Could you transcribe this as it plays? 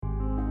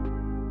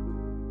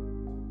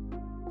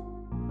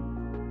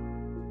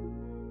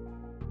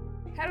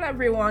Hello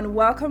everyone,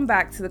 welcome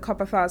back to the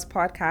Corper Files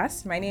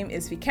podcast. My name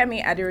is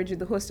Fikemi Aderoju,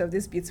 the host of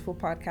this beautiful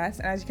podcast,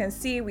 and as you can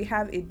see, we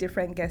have a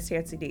different guest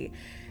here today.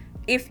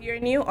 If you're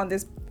new on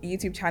this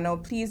YouTube channel,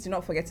 please do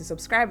not forget to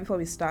subscribe before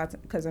we start,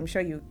 because I'm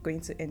sure you're going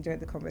to enjoy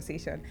the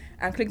conversation,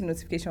 and click the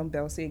notification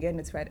bell so you get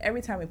notified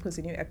every time we post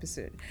a new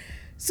episode.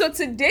 So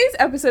today's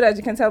episode, as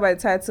you can tell by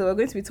the title, we're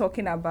going to be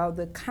talking about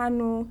the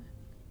Kano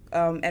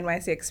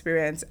NYSC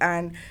experience,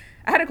 and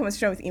I had a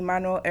conversation with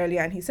Emmanuel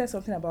earlier, and he said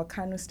something about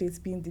Kano State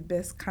being the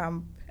best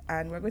camp,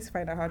 and we're going to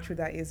find out how true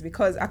that is,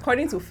 because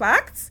according to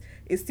facts,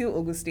 it's still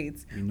Ogun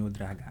State. We know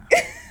Draga.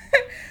 But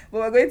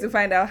we're going to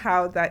find out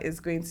how that is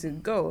going to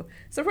go.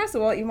 So first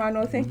of all,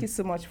 Emmanuel, thank you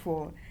so much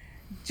for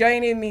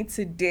joining me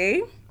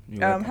today.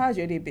 How's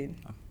your day been?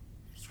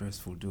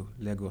 Stressful though.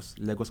 Lagos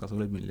has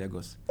always been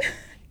Lagos.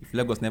 If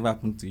Lagos never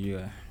happened to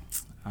you,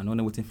 I don't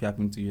know what will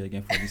happen to you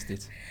again for this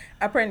state.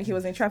 Apparently, he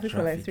was in traffic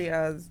for like 3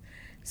 hours.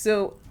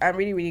 So I'm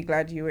really, really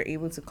glad you were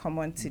able to come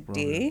on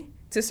today.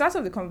 To start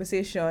off the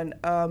conversation,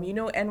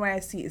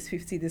 NYSC is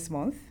 50 this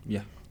month.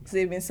 Yeah. So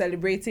they've been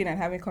celebrating and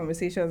having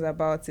conversations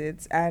about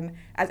it. And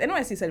as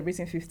NYSC is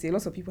celebrating 50,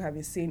 lots of people have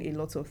been saying a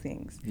lot of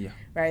things. Yeah.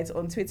 Right?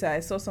 On Twitter, I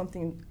saw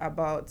something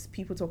about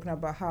people talking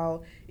about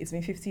how it's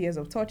been 50 years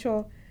of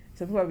torture.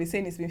 Some people have been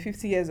saying it's been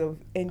 50 years of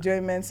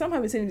enjoyment. Some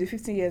have been saying it's been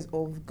 50 years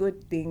of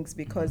good things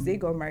because they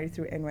got married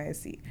through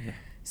NYSC. Yeah.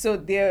 So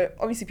there,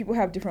 obviously, people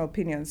have different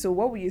opinions. So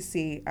what would you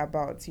say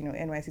about,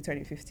 NYSC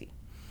turning 50?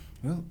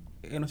 Well,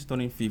 NYSC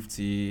turning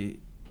 50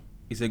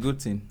 is a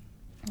good thing.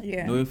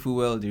 Yeah. Knowing full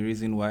well the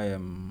reason why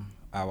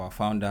our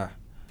founder,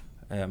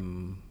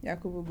 Yakubu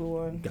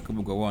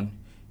Gowon,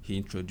 he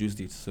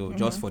introduced it. So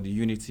just for the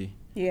unity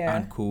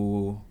and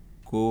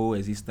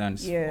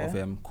coexistence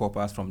of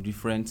corpers from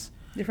different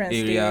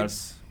areas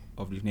states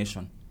of the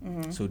nation.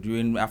 So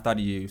after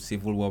the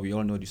Civil War, we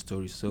all know the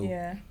story. So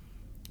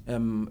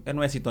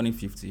NYSC turning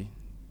 50,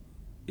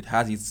 it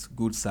has its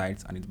good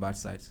sides and its bad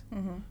sides.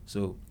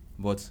 So,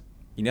 but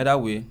in the other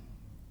way,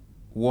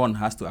 one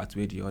has to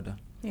outweigh the other.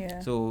 Yeah.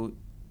 So,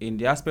 in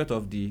the aspect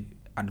of the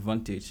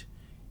advantage,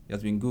 it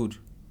has been good.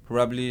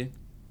 Probably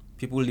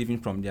people living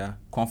from their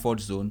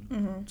comfort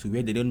zone to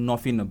where they know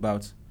nothing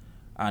about,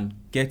 and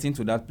getting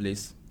to that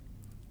place,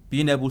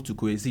 being able to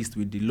coexist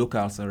with the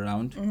locals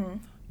around,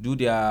 do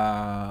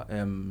their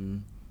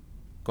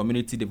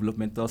community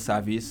developmental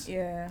service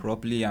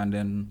properly, and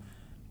then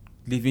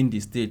living the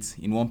state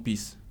in one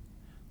piece.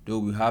 Though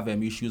we have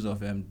issues of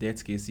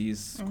death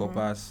cases,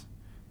 corpers,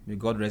 may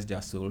God rest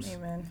their souls.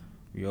 Amen.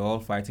 We are all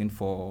fighting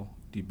for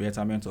the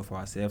betterment of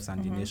ourselves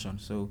and the nation.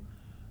 So,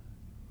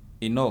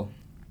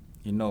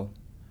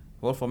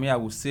 well, for me, I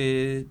would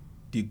say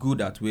the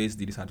good outweighs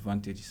the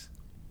disadvantages.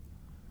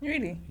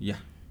 Really? Yeah.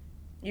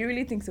 You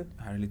really think so?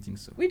 I really think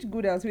so. Which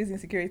good outweighs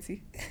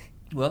insecurity?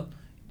 Well,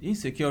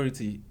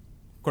 insecurity,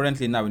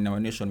 currently now in our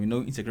nation, we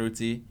know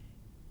insecurity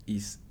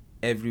is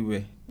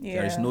everywhere. Yeah.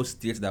 There is no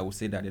state that will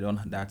say that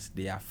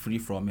they are free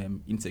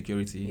from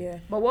insecurity. Yeah.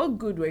 But what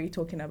good were you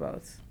talking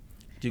about?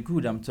 The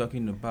good I'm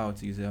talking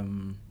about is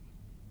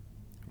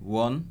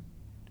one,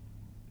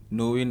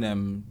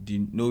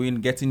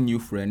 knowing getting new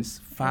friends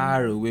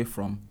far away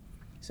from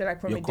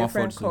from your a comfort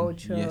different zone.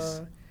 culture.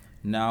 Yes.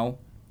 Now,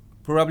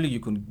 probably you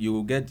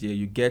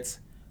get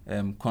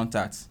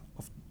contacts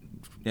of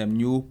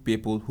new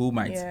people who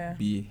might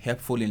be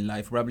helpful in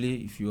life.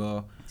 Probably if you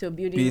are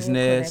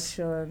business,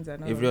 connections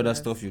and every other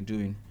stuff you're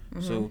doing.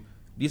 So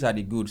these are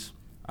the goods.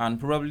 And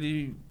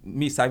probably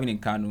me serving in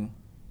Kano,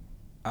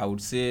 I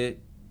would say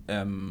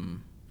it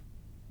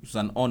was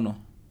an honor,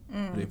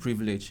 a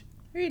privilege.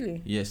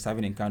 Really? Yes,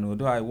 serving in Kano.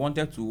 Although I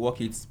wanted to walk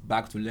it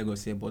back to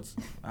Lagos here, but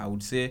I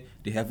would say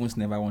the heavens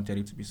never wanted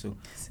it to be so.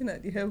 Seen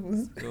at the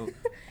heavens. So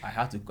I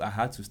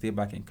had to stay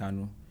back in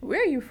Kano. Where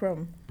are you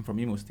from? I'm from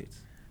Imo State.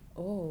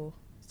 Oh.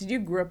 Did you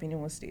grow up in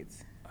Imo State?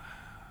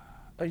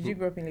 Or did you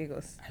grow up in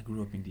Lagos? I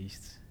grew up in the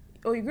East.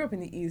 Oh, you grew up in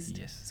the East?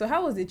 Yes. So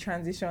how was the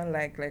transition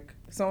like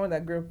someone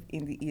that grew up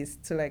in the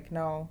East to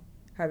now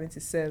having to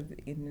serve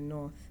in the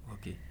North?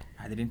 Okay.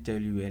 I didn't tell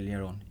you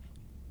earlier on.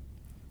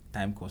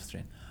 Time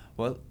constraint.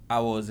 Well, I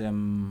was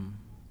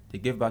they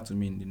gave birth to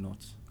me in the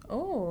North.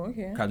 Oh,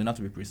 okay. Kaduna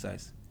to be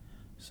precise.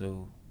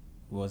 So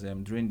it was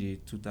during the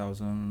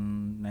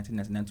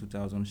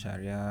 1999-2000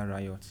 Sharia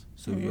riots.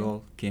 So we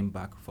all came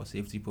back for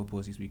safety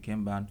purposes. We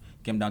came down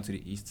to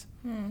the East.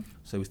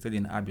 So we stayed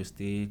in Abia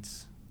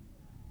State.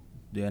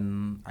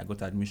 Then I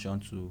got admission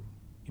to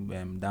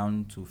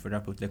down to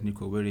Federal Polytechnic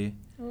Owerri.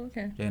 Oh,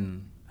 okay.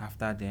 Then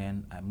after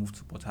then I moved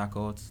to Port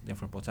Harcourt. Then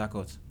from Port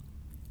Harcourt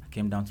I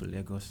came down to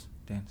Lagos.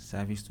 Then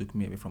service took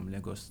me away from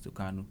Lagos to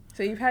Kano.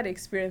 So you've had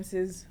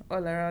experiences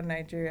all around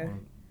Nigeria? Well,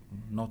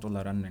 not all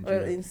around Nigeria.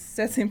 Well, in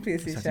certain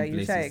places, you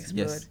explored.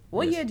 Yes.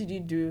 What year did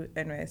you do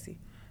NYSC?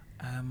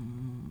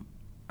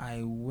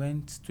 I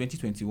went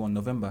 2021,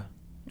 November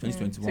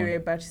 2021. So you're a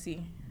batch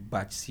C?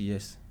 Batch C,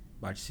 yes.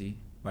 Batch C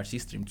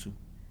stream 2.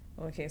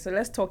 Okay, so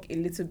let's talk a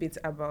little bit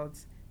about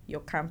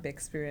your camp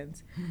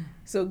experience.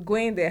 So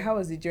going there, how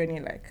was the journey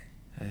like?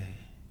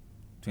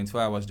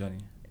 24 hours journey.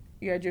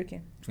 You are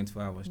joking?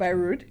 24 hours. By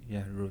journey. road?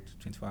 Yeah, road.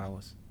 24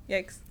 hours.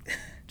 Yikes.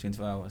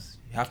 24 hours.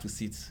 You have to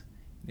sit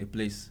in a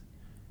place.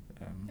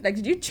 Like,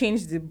 did you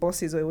change the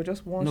buses, or it was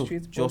just one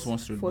straight bus? Just one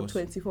straight for bus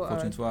 24 for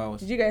hours? 24 hours.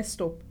 Did you guys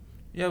stop?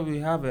 Yeah, we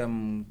have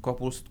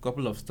couple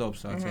of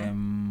stops at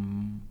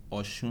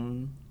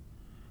Oshun.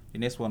 The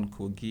next one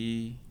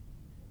Kogi,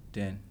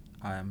 then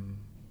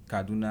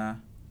Kaduna,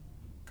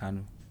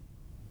 Kano.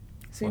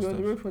 So you were on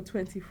the road for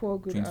 24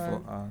 good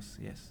 24 hours,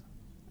 yes.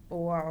 Oh,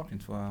 wow.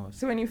 24 hours.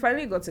 So when you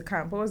finally got to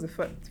camp, what was the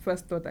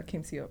first thought that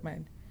came to your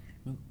mind?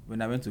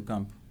 When I went to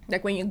camp.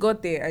 Like when you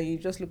got there and you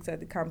just looked at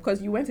the camp,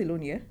 because you went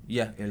alone, yeah?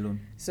 Yeah, alone.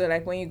 So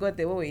like when you got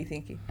there, what were you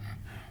thinking?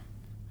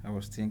 I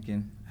was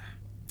thinking,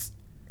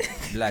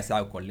 like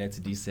I'll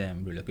collect this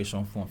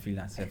relocation form, feel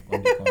and self,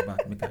 come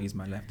back, make I use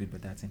my life, do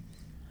better thing.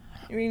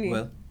 Really?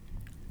 Well,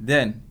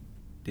 then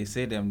they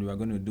said they were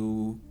going to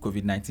do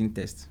COVID-19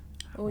 test.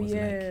 Oh, I was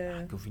yeah.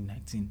 like,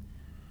 COVID-19.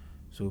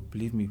 So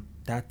believe me,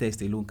 that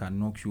test alone can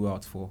knock you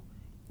out for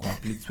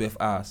complete 12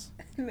 hours.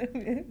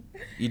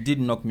 It did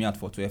knock me out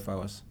for 12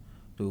 hours.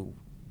 So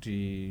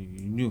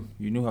you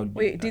knew how.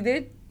 Wait, did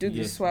they do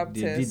the swab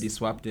test? They did the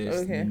swab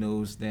test. Okay. The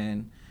nose,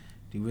 then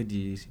the way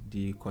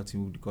the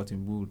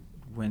cotton wool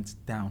went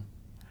down.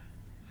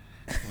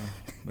 Well,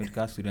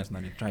 medical students now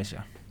they try,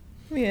 sha.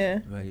 Yeah.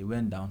 Well, it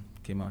went down,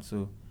 came out.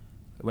 So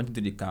I went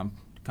into the camp.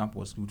 The camp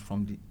was good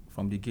from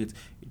the gate.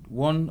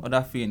 One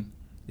other thing,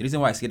 the reason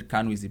why I said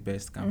Kano is the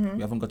best camp,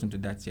 we haven't gotten to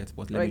that yet,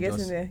 but let me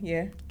just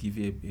give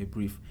you a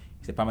brief.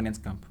 It's a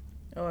permanent camp.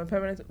 Oh, a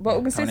permanent. But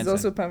Ogun State is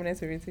also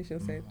permanent orientation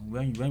site.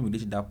 When you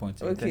reach that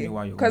point, you tell me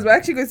why you're because we're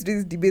actually going to do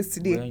this debate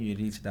today. When you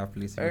reach that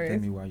place, you tell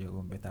me why you're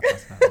going better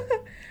pass.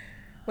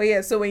 Well,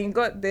 yeah, so when you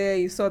got there,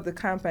 you saw the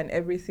camp and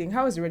everything.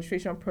 How was the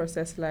registration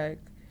process like?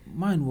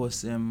 Mine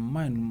was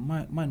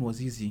mine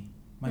was easy.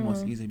 Mine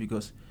was easy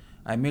because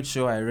I made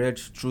sure I read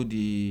through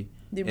the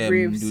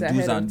briefs, the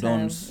do's and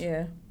don'ts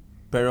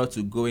prior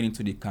to going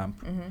into the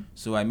camp.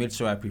 So I made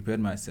sure I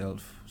prepared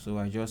myself. So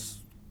I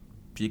just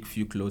picked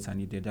few clothes I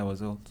needed. That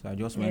was all. So I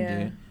just went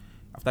there.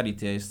 After the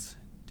test,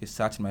 they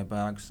searched my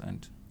bags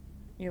and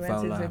you went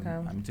into the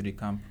camp. I'm into the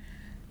camp.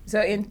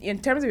 So in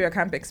terms of your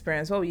camp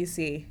experience, what would you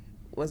say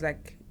was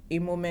like a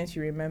moment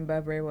you remember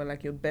very well,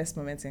 like your best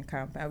moment in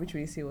camp, and which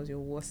would you say was your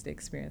worst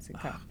experience in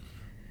camp?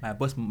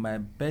 My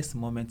best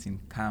moment in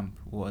camp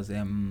was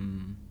how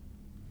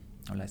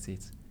will I say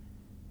it?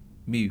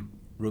 Me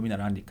roaming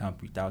around the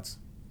camp without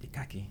a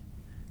khaki.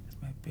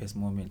 That's my best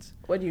moment.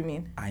 What do you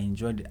mean? I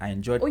enjoyed.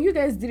 Oh, you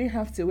guys didn't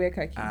have to wear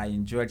khaki. I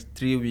enjoyed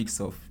 3 weeks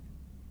of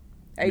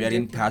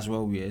wearing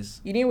casual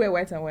wears. You didn't wear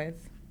white and white.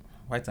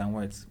 White and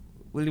white.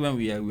 Only when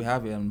we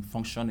have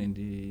function in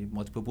the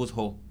multipurpose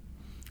hall,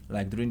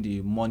 like during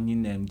the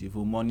morning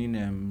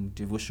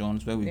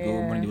devotions where we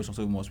go morning devotions,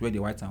 so we must wear the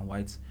white and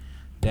white.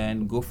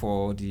 Then go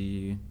for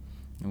the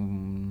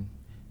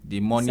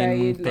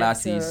morning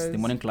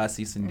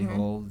classes, in the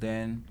hall.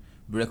 Then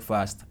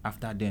breakfast.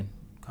 After then,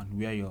 you can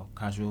wear your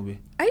casual wear.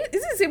 Is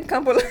it the same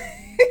camp? Are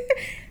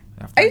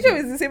you sure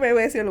it's the same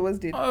NYSC was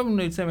did? No,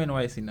 it's the same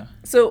NYSC now.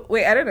 So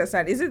wait, I don't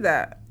understand. Is it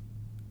that?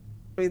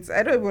 Wait,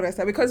 I don't even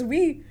understand because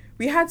we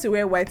had to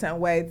wear white and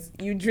white.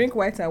 You drink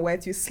white and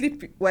white. You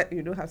sleep white.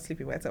 You don't have to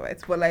sleep in white and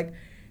white, but like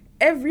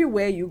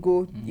everywhere you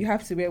go, you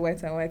have to wear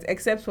white and white,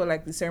 except for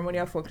like the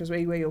ceremonial functions where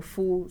you wear your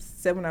full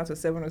 7 out of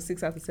 7 or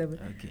 6 out of 7.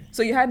 Okay.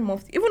 So you had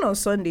even on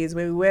Sundays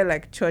when we wear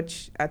like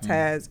church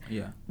attires.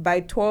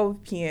 By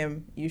 12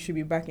 p.m. you should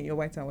be back in your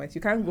white and white.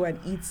 You can't go and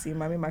eat in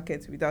Mami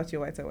Market without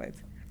your white and white.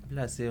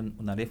 Let's say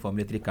on a day for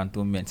military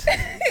cantonment.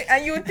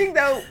 And you would think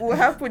that will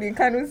happen in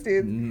Kano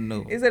State?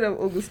 No. Instead of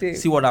Ogun State?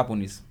 See what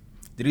happened is,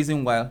 the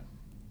reason why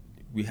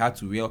we had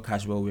to wear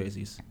casual wears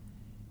is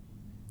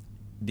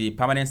the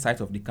permanent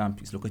site of the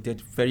camp is located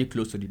very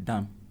close to the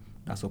dam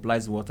that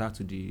supplies water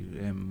to the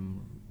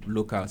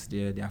locals.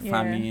 They are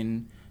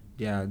farming,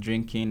 they are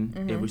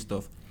drinking, every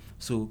stuff.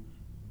 So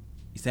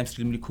it's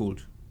extremely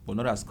cold, but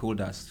not as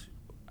cold as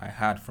I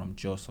had from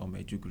Jos or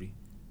Maiduguri.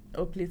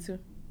 Or Plateau.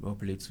 Or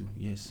Plateau,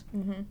 yes.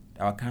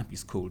 Our camp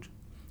is cold.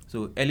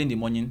 So early in the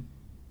morning,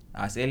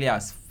 as early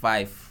as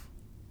 5,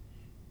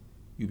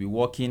 you'll be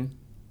walking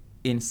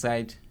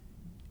inside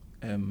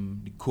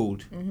the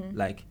cold.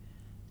 Like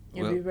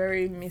it'll be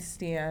very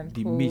misty and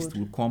the cold. mist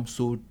will come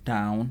so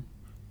down.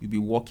 You'll be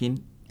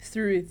walking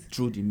through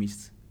the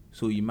mist.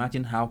 So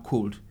imagine how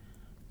cold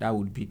that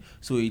would be.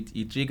 So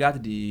it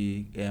triggered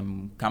the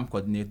camp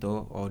coordinator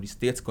or the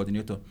state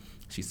coordinator.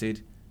 She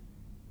said,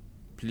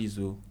 please,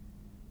 to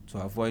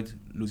avoid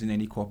losing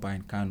any copper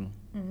in Kano,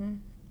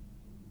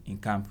 in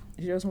camp,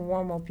 you just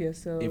warm up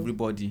yourself.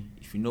 Everybody,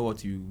 if you know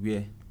what you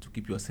wear to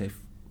keep yourself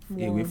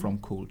away from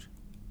cold,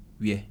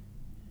 wear.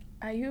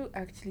 Are you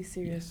actually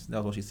serious? Yes,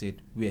 that's what she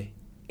said. Wear.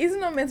 Isn't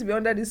it not meant to be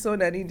under the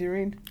sun and in the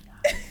rain?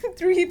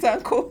 Through heat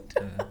and cold.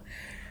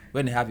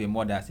 When they have a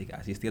mother as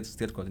a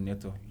state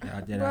coordinator,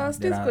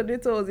 state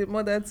coordinator was a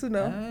mother too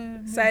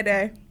now. Side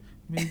eye.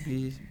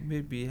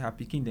 Maybe her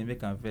picking they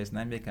make a verse.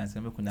 Now make and say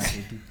make una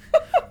do.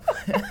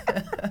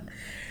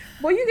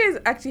 But you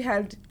guys actually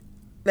had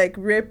like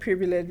rare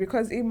privilege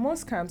because in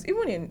most camps,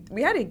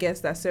 we had a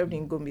guest that served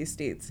in Gombe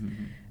State,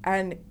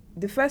 and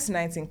the first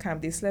night in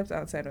camp, they slept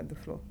outside on the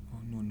floor. Oh,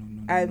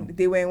 no. And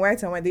they were in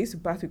white and white. They used to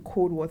bath with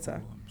cold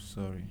water. Oh, I'm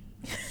sorry.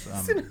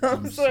 I'm sorry.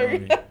 I'm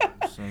sorry,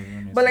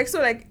 honestly. But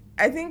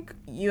I think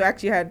you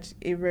actually had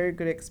a very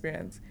good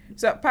experience.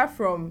 So apart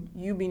from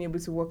you being able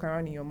to walk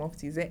around in your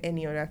mufti, is there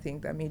any other thing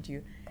that made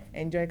you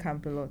enjoy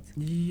camp a lot?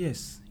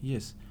 Yes.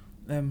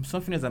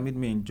 Something else that made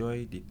me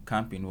enjoy the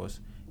camping was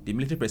the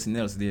military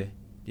personnel there.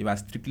 They were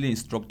strictly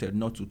instructed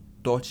not to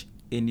touch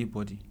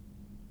anybody.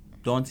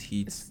 Don't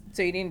hit.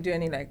 So you didn't do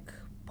any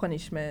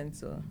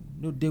punishments or?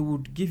 No, they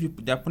would give you,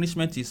 their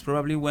punishment is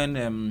probably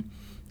when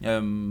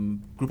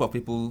group of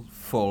people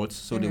fault,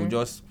 so they would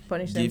just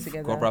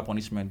give corporal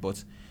punishment,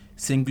 but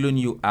singling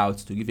you out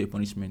to give a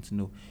punishment,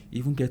 no.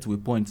 Even get to a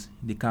point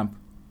in the camp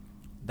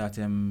that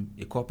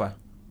a corper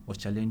was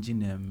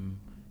challenging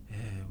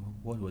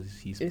what was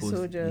his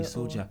post? A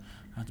soldier.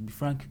 And to be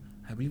frank,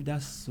 I believe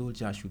that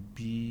soldier should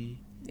be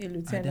a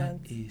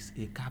lieutenant, is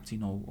a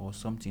captain or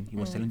something. He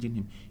was challenging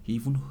him. He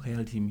even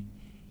held him.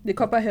 The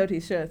corper held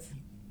his shirt.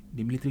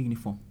 The military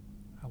uniform.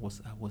 I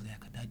was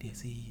like that day. I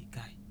say,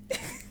 guy.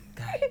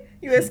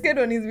 You were scared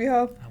on his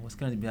behalf. I was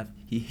scared on his behalf.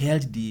 He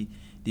held the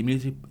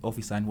military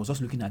officer and was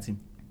just looking at him.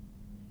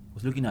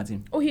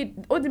 Oh,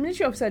 the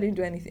military officer didn't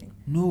do anything?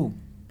 No,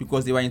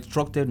 because they were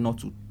instructed not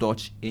to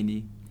touch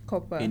any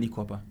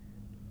copper.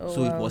 Oh,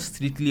 so wow. It was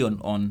strictly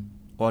on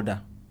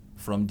order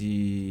from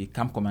the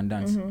camp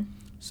commandant.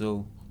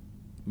 So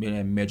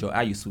Major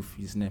Ayusuf,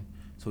 his name.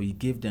 So he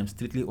gave them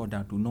strictly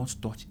order to not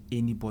touch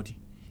anybody,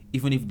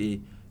 even if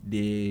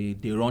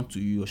they run to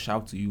you or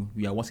shout to you.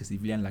 We are once a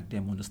civilian like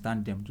them,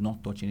 understand them, do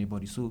not touch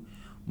anybody. So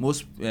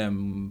most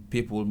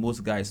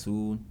most guys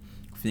who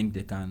think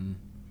they can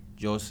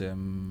just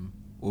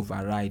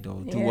override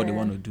or do what they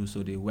want to do,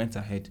 so they went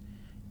ahead.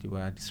 They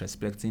were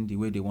disrespecting the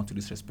way they want to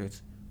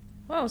disrespect.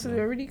 Wow, so they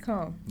were really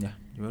calm. Yeah,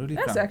 they were really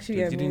calm. That's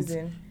actually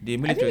amazing.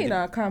 I think in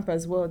our camp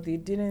as well, they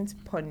didn't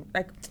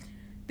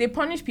they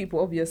punished people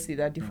obviously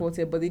that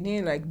defaulted, but they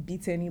didn't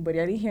beat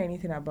anybody. I didn't hear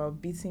anything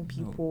about beating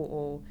people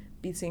or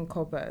beating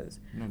coppers.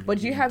 No, but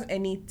do you have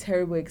any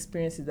terrible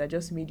experiences that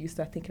just made you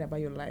start thinking about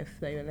your life?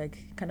 That you're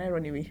like, can I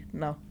run away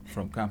now?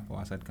 From camp or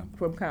outside camp?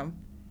 From camp.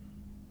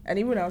 And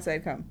even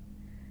outside camp?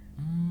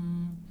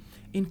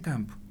 In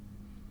camp,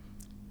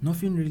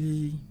 nothing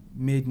really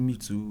made me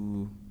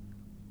to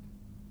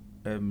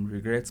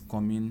regret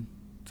coming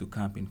to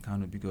camp in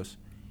Kano, because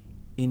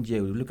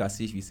India will look as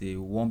if it's a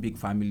one big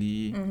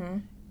family.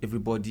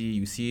 Everybody,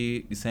 you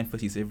see the same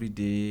faces every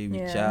day. We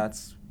chat,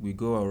 we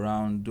go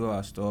around, do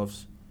our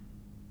stuffs,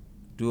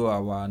 do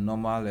our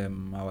normal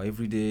our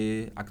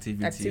everyday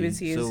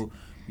activities. So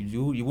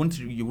you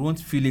won't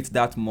feel it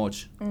that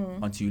much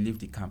until you leave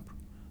the camp.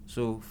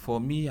 So for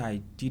me,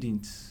 I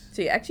didn't.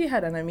 So you actually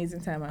had an amazing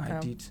time at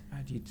camp.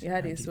 I did. You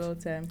had a swell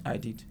time. I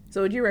did.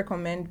 So would you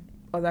recommend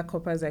other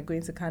coppers that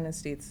going to Kano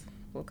State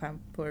for camp,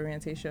 for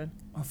orientation?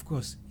 Of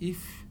course,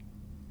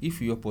 if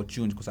you're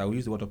opportune, because I will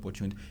use the word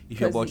opportune. If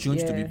you're opportune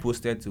to be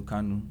posted to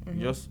Kano,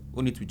 you just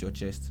own it with your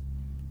chest.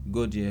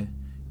 Go there.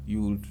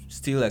 You will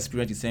still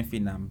experience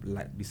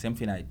the same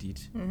thing I did.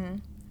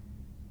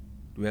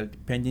 Well,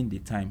 depending the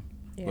time.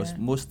 Because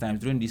most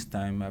times during this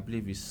time, I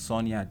believe it's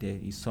Sonia there.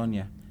 It's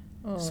Sonia.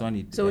 Oh.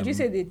 Sunny. So would you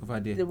say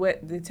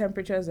the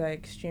temperatures are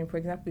extreme? For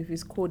example, if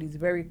it's cold, it's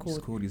very cold.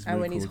 It's cold, it's and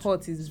very when cold. It's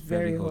hot, it's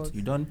very hot.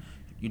 You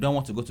don't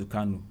want to go to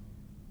Kano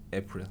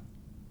April.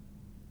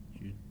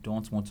 You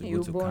don't want to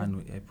go to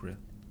Kano April.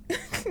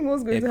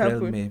 What's going to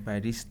happen? May, by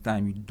this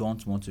time, you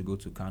don't want to go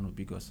to Kano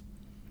because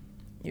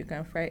you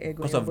can fry egg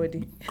on your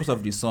body. Because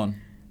of the sun,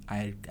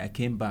 I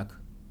came back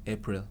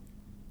April.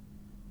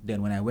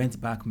 Then when I went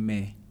back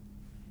May,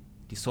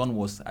 the sun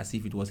was as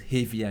if it was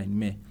heavier in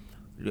May.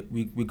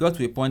 We got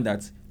to a point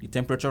that the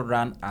temperature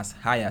ran as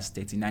high as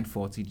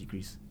 39-40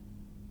 degrees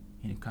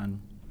in Kano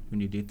in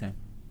the daytime.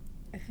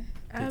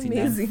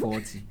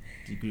 39-40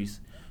 degrees.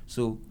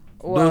 So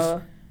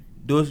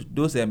those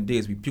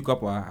days we pick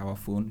up our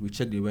phone, we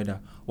check the weather.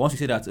 Once we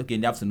say that, okay,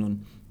 in the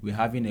afternoon we're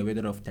having a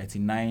weather of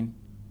 39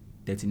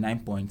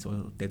 points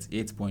or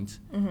 38 points,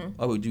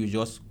 all we do is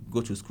just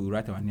go to school,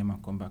 write our name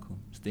and come back home,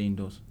 stay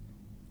indoors.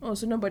 Oh,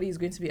 so nobody is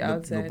going to be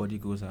outside? Nobody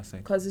goes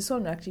outside. Because the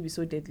sun will actually be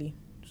so deadly.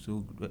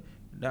 So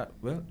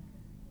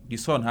the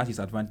sun has its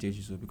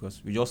advantages,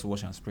 because we just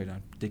wash and spread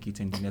and take it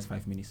in the next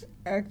 5 minutes.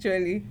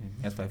 Actually.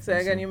 Next 5 minutes. So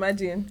I can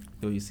imagine.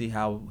 So you see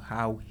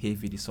how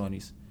heavy the sun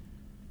is.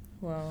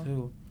 Wow.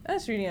 So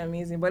that's really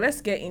amazing. But let's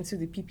get into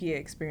the PPA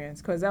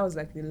experience, because that was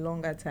the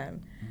longer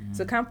time.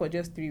 So camp was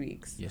just 3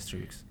 weeks. Yes,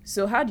 3 weeks.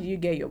 So how did you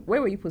get where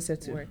were you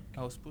posted to?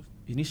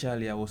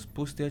 Initially I was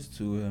posted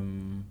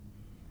to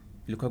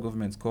local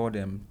government called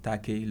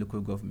Take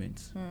local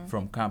government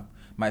from camp.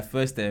 My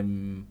first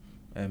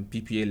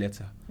PPA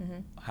letter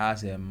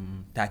has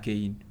Take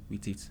in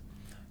with it.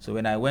 So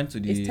when I went to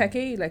the... Is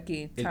Take like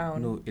a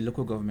town? No, a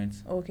local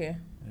government. Okay.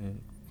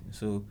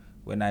 So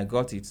when I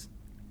got it,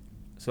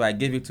 so I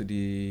gave it to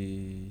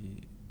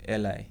the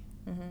LI.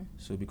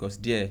 So because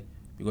they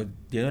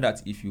know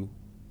that if you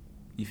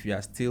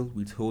are still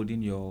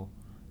withholding your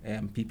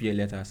PPA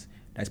letters,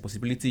 there's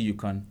possibility you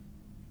can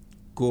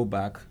go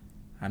back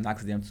and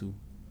ask them to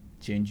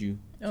change you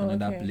to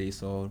another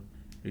place or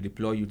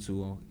redeploy you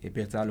to a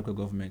better local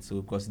government.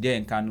 So because there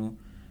in Kano,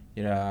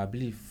 there are, I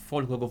believe,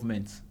 4 local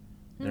governments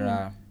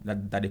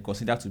that they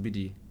consider to be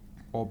the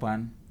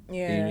urban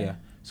area.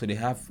 So they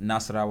have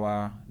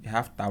Nasarawa, they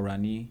have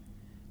Taurani,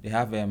 they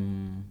have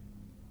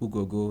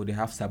Ugogo, they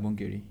have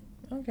Sabongeri.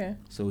 Okay.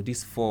 So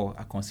these 4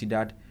 are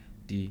considered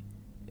the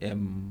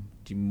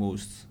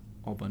most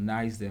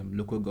urbanized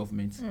local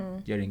governments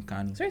here in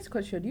Kano. Sorry to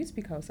cut short. Do you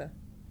speak Hausa?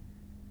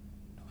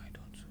 No, I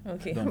don't.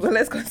 Okay, well,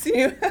 let's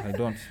continue. I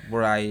don't.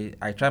 But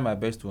I try my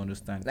best to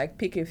understand. Like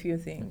pick a few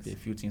things. A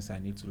few things I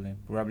need to learn.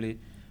 Probably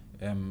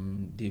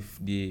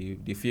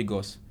the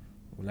figures.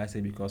 Will I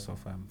say because of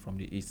from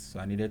the east, so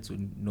I needed to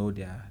know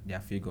their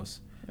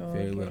figures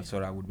very well,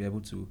 so I would be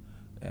able to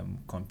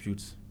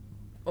compute.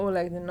 Oh,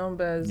 like the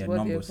numbers. Yeah, what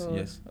numbers.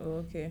 Yes.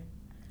 Oh, okay.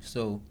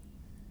 So,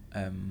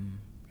 where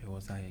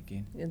was I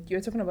again?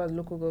 You're talking about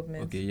local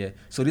governments. Okay, yeah.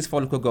 So these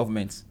 4 local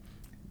governments,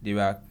 they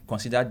were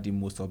considered the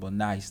most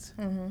urbanized.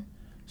 Mm-hmm.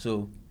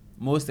 So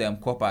most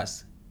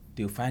corpers,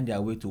 they'll find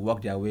their way to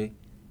work their way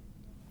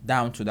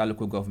down to that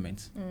local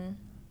government.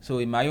 So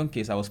in my own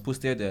case, I was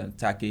posted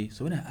Take.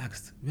 So when I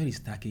asked, where is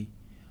Take?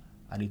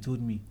 And they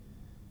told me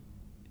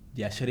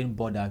they are sharing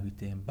border with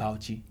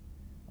Bauchi.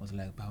 I was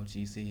like, Bauchi?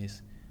 He said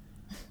yes.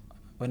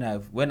 When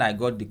I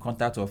got the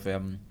contact of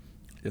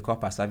the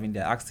corper serving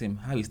there, I asked him,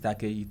 how is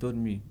Take? He told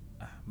me,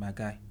 my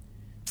guy,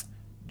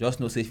 just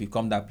know say if you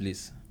come that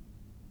place,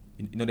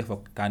 you know there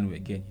for Kano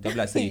again. You don't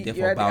like say you there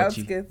for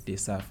Bauchi, they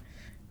serve.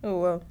 Oh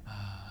wow.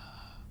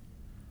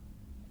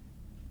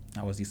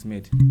 I was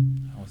dismayed.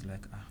 I was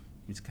like,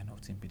 which kind of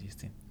thing be this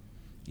thing?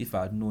 If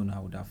I had known, I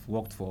would have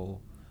worked for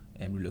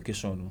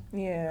relocation.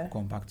 Yeah.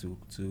 Come back to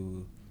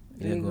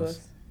Lagos.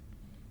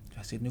 So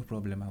I said, no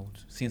problem. I would,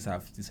 since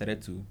I've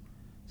decided to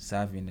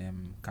serve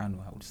in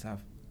Kano, I would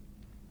serve.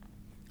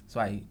 So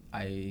I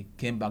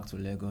came back to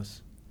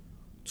Lagos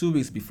 2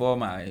 weeks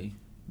before I'll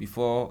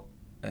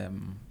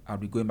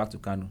be going back to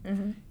Kano.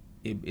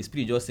 A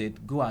spirit just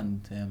said, go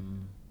and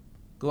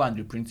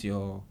reprint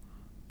your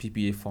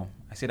PPA form.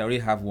 I said, I already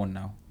have one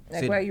now.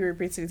 Like, why are you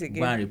reprinting it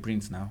again? Go and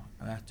reprint now.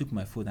 I took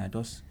my phone and I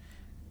just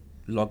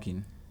log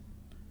in.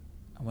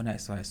 And when I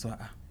saw,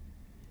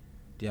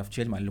 they have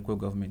changed my local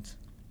government.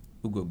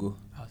 Ugogo.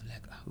 I was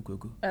like,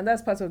 Ugogo. And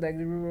that's part of like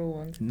the rural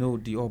ones? No,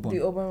 the urban.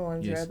 The urban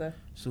ones, yes. rather.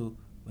 So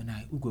when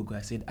Ugogo,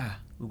 I said,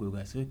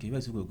 Ugogo. I said, okay,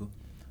 where's Ugogo?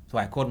 So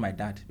I called my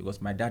dad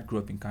because my dad grew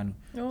up in Kano.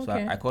 Okay. So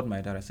I called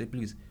my dad. I said,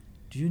 please,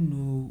 do you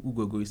know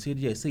Ugogo? He said,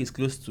 yes. Say it's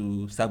close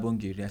to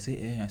Sabongeri. I said,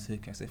 I said,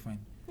 okay. I said, fine.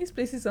 These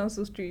places sound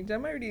so strange.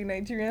 Am I really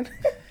Nigerian?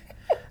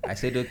 I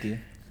said, okay.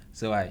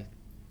 So I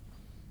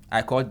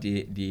called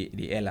the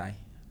LI and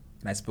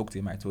I spoke to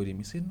him. I told him.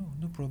 He said,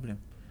 no problem,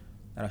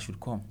 that I should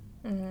come.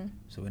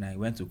 So when I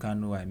went to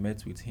Kano, I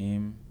met with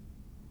him.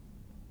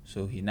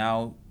 So he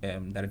now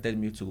directed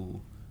me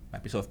to my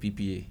piece of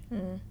PPA.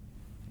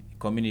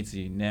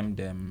 Community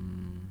named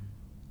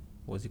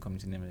what's the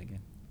community name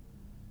again?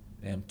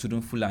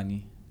 Tudun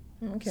Fulani.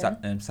 Okay.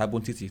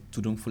 Sabontiti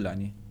Tudun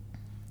Fulani.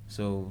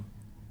 So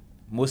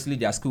mostly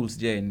their schools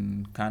there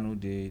in Kano,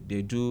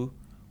 they do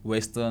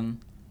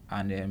Western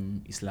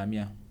and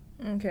Islamia.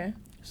 Okay.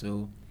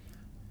 So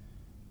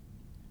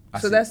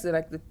that's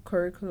the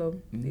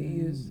curriculum they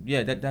use.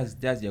 Yeah, that's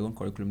their own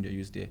curriculum they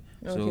use there.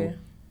 Okay. So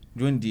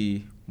during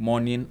the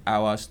morning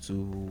hours to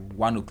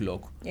 1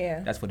 o'clock,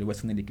 that's for the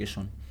Western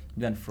education.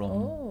 Then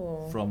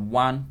from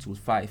 1 to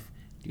 5,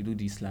 they do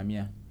the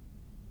Islamia.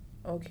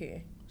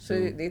 Okay. So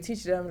they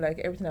teach them like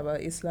everything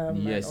about Islam.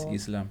 Yes,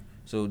 Islam.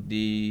 So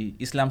the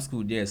Islam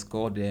school there is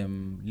called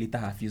Lita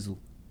Hafizu.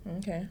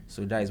 Okay.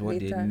 So that is what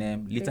they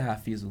name Lita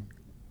Hafizu.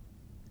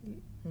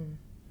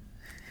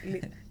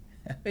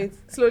 Wait,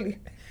 slowly.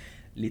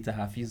 Lita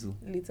Hafizu.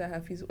 Lita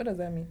Hafizu. What does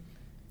that mean?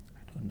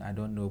 I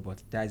don't know,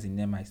 but that is the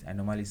name I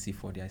normally see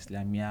for the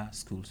Islamia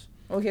schools.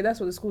 Okay, that's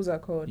what the schools are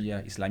called.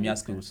 Yeah, Islamia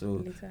schools.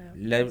 So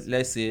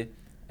let's say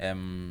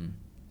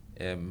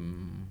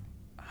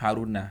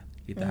Haruna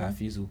Lita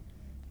Hafizu.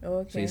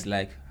 Okay. So it's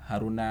like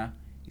Haruna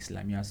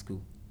Islamia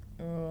school.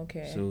 Oh,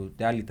 okay. So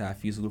that Lita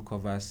Hafizu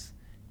covers,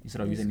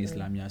 instead of using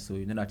Islamia, so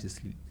you know that is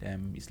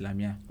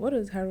Islamia. What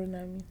does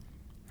Haruna mean?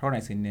 Haruna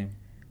is a name.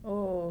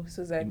 Oh,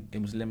 so it's like a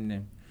Muslim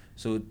name.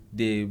 So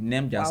they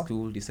named their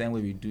school the same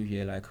way we do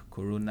here, like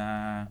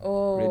Corona.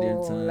 Oh,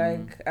 Redempton,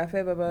 like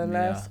Afe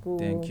Babala school.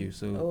 Thank you.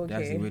 So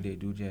that's the way they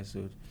do there.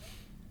 So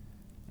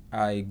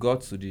I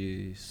got to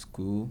the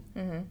school.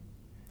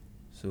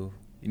 So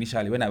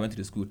initially, when I went to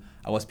the school,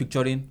 I was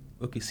picturing,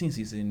 okay, since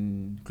it's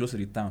in close to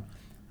the town,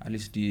 at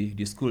least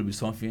the school will be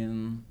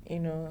something,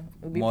 will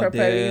be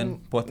modern,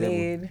 portable.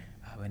 Made.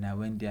 When I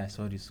went there, I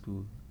saw the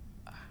school.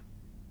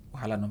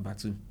 Wahala number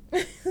 2.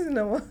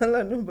 No,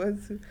 wahala number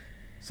 2.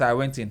 So I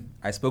went in.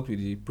 I spoke with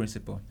the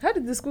principal. How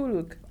did the school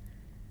look?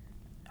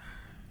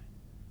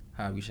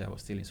 I wish I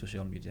was still in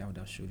social media. I would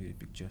have showed you the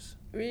pictures.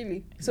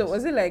 Really? Yes. So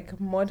was it like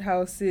mud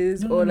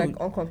houses or like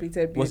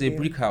uncompleted buildings? It was a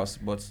brick house,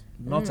 but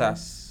not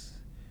as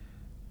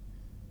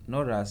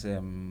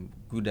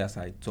good as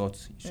I thought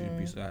it should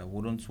be. So I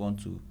wouldn't want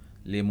to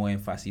lay more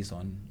emphasis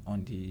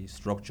on the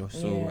structure.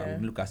 So I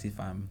would look as if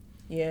I'm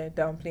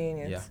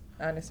downplaying it. Yeah.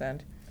 I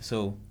understand.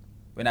 So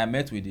when I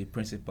met with the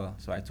principal,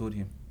 so I told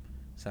him,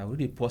 "Sir,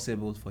 would it be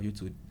possible for you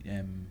to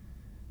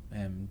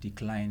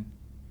decline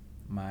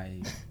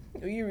my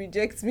Will you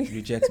reject me?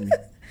 reject me?"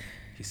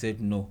 He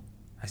said no.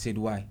 I said,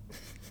 "Why?"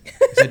 He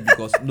said,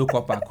 "Because no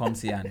copper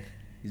comes here and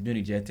he's been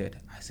rejected."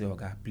 I said,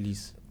 "Oga,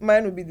 please."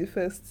 Mine will be the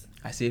first.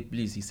 I said,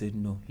 "Please." He said,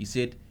 "No." He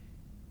said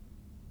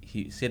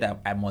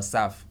I must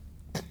serve.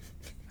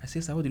 I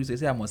said, "Sir, what did you say?" He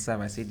said, "I must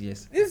serve." I said,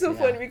 "Yes." This is so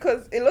funny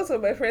because a lot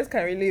of my friends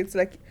can relate.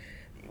 Like,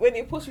 when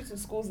they post you to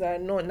schools that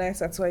are not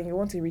nice at all and you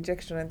want a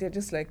rejection, and they're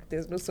just like,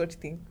 there's no such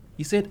thing.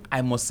 He said,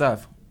 "I must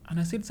serve." And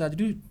I said, "Sir,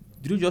 did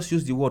you just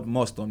use the word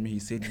must on me?" He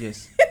said,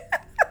 "Yes."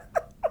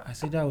 I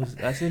said,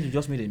 "You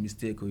just made a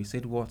mistake." Or he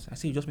said, "What?" I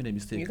said, "You just made a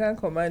mistake." You can't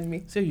command me.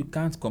 He said, "You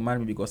can't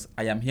command me because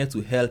I am here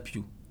to help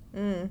you.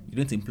 You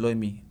don't employ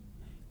me.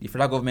 The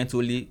federal government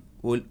only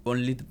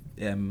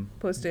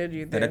Posted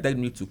you there. directed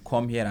me to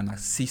come here and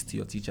assist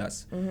your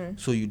teachers.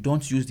 So you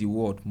don't use the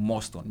word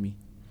must on me.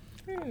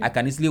 I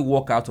can easily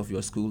walk out of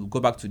your school, go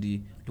back to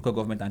the local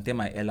government and tell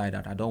my LI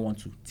that I don't want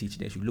to teach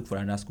there. Should look for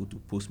another school to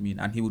post me in,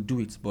 and he will do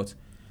it. But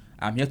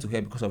I'm here to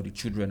help because of the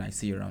children I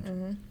see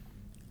around."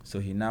 So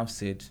he now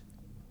said,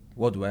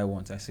 "What do I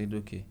want?" I said,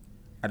 "Okay,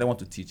 I don't want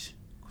to teach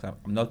because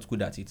I'm not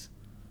good at it.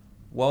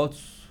 What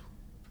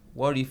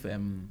if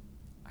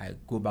I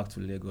go back to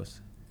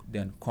Lagos,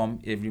 then come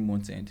every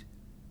month end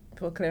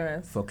For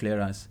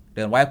clearance.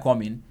 Then while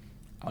coming,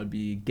 I'll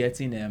be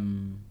getting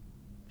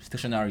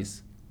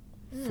stationaries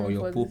for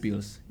your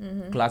pupils,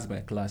 class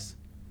by class."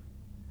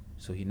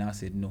 So he now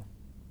said no,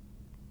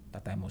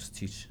 that I must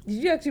teach.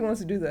 Did you actually want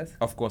to do that?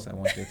 Of course I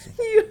wanted to.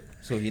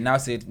 So he now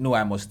said, "No,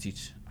 I must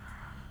teach."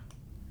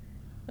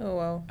 Oh,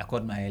 wow. I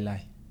called my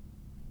LI.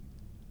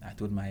 I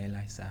told my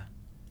LI, "Sir,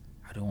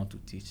 I don't want to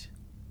teach."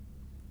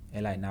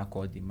 LI now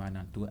called the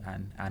man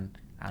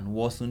and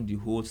worsened the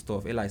whole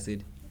stuff. LI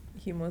said,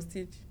 He must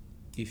teach.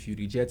 "If you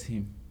reject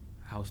him,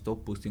 I'll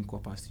stop posting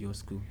coppers to your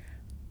school."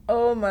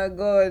 Oh my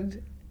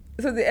God.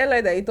 So the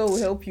airline that you thought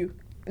would help you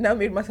now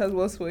made matters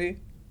worse for you.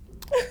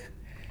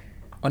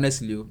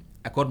 Honestly,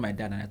 I called my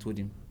dad and I told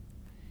him,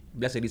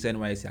 "Bless this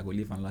NYSC, I go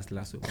leave and last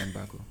so come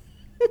back."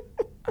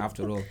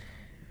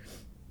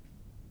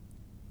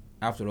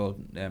 After all,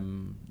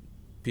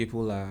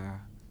 people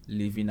are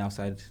living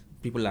outside.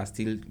 People are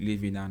still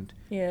living and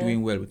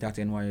doing well without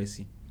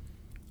NYSC.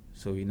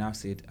 So he now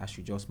said I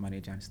should just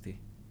manage and stay.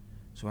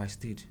 So I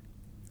stayed.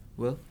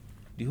 Well,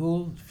 the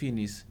whole thing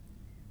is,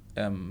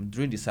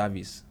 during the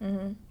service,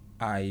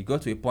 I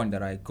got to a point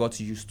that I got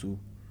used to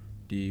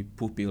the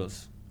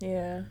pupils,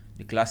 the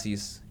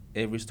classes,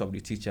 every stop, the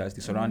teachers,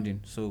 the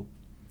surrounding. So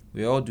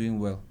we're all doing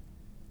well.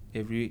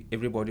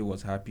 Everybody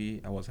was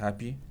happy. I was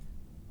happy.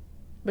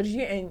 But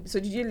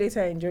did you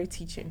later enjoy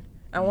teaching?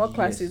 And what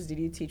classes did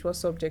you teach? What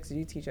subjects did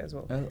you teach as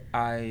well? Well,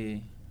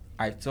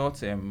 I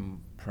taught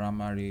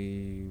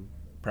primary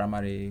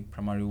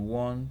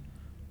 1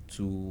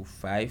 to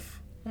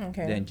 5.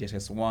 Okay. Then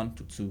JSS 1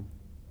 to 2.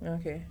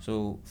 Okay.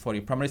 So for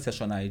the primary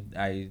session,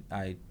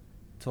 I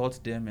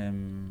taught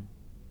them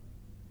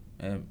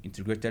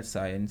integrated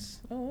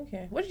science. Oh,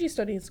 okay. What did you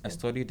study in school? I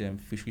studied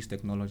fisheries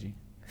technology.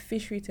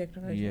 Fishery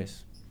technology?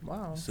 Yes.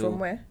 Wow. So from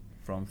where?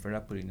 From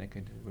Federal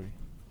Polytechnic.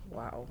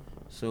 Wow.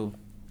 So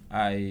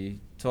I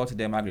taught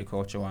them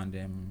agriculture and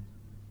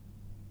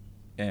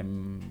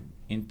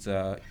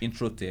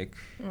intro tech.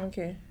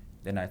 Okay.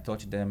 Then I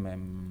taught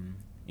them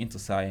into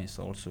science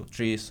also,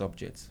 3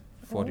 subjects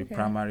for the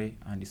primary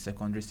and the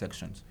secondary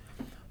sections.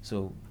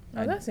 So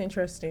that's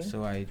interesting.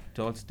 So I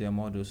taught them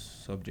all those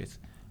subjects,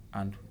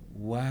 and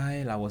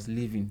while I was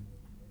leaving,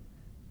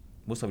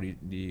 most of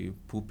the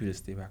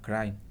pupils, they were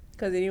crying.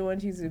 Because they didn't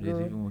want you to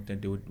go.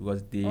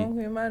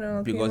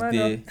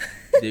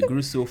 They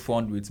grew so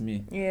fond with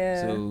me.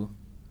 Yeah. So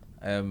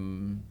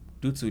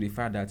due to the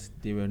fact that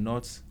they were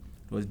not,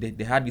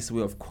 they had this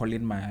way of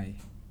calling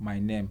my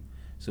name.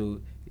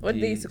 So what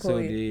they used to call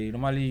you? So they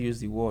normally use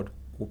the word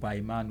Corper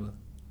Emmanuel.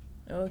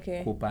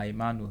 Okay. Corper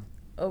Emmanuel.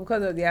 Oh,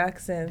 because of the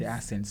accent. The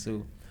accent.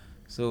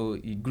 So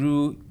it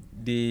grew.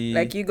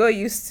 Like you got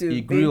used to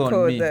it grew being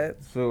on me.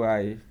 That. So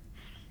I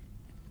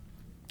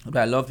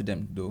loved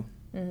them though.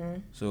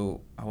 Mm-hmm.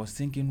 So I was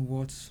thinking,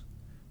 what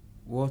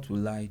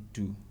will I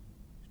do?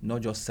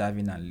 Not just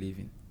serving and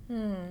leaving.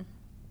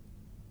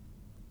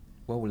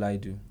 What will I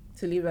do?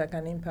 To leave like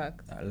an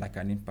impact.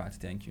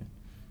 Thank you.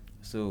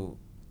 So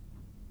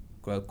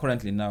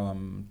currently now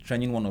I'm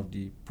training one of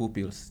the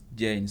pupils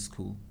there in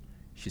school.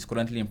 She's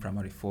currently in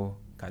primary 4,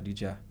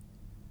 Khadija.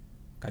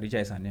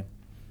 Khadija is her name.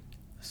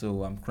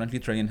 So I'm currently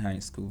training her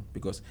in school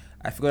because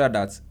I figured out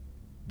that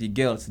the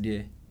girls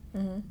there,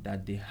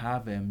 that they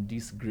have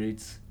this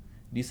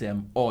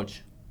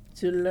urge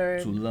to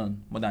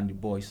learn more than the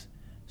boys.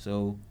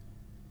 So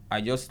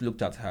I just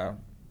looked at her.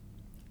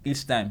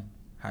 Each time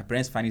her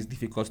parents find it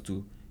difficult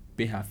to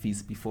pay her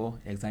fees before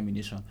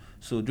examination.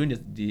 So during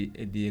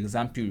the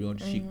exam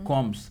period, she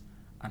comes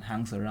and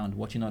hangs around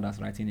watching others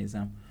writing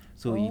exam.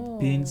 So it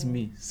pains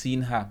me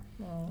seeing her,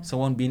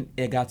 someone being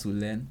eager to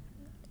learn,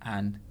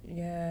 and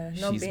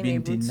not she's being been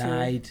able to.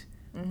 denied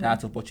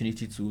that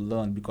opportunity to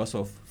learn because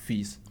of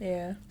fees.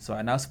 Yeah. So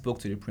I now spoke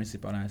to the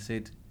principal and I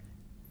said,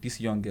 this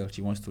young girl,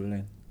 she wants to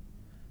learn.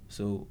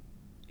 So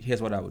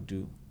here's what I would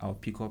do. I'll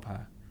pick up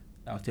her.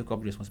 I'll take up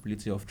the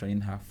responsibility of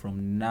training her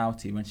from now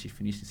till when she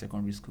finished in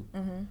secondary school.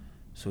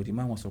 So the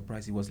man was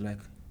surprised. He was like,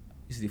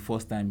 this is the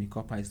first time the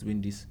Corper is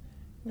doing this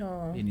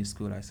in his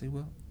school. I said,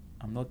 well,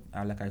 I'm not,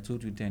 like I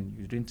told you then,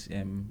 you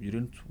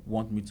didn't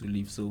want me to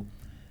leave. So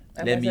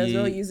let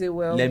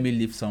me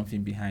leave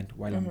something behind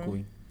while I'm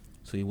going.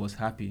 So he was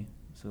happy.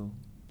 So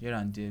here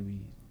and there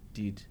we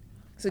did.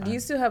 So do you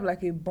still have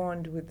like a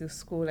bond with the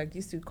school? Like, do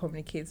you still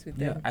communicate with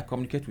them? Yeah, I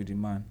communicate with the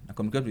man. I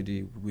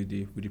communicate with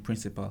the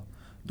principal.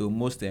 Though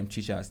most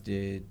teachers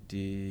they're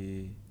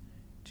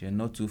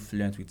not too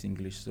fluent with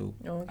English, so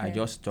I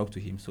just talk to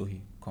him. So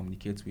he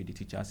communicates with the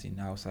teachers in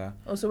Hausa.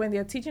 Oh, so when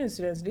they're teaching the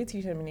students, they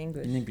teach them in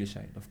English? In English,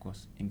 of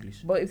course,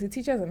 English. But if the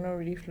teachers are not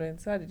really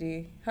fluent, how are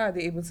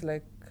they able to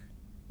like,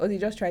 or they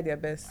just try their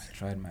best? I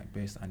tried my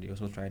best, and they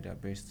also tried their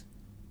best.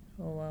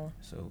 Oh wow!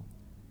 So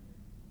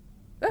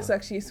that's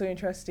actually so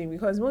interesting,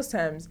 because most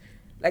times,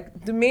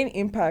 like, the main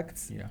impact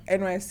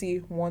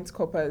NYSC wants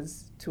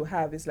Corpers to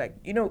have is, like,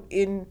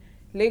 in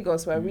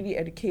Lagos we're really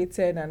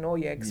educated and all,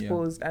 you're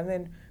exposed, and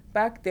then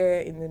back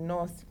there in the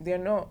north they're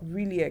not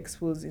really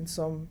exposed in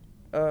some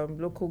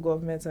local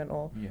governments and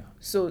all.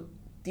 So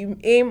the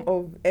aim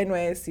of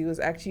NYSC was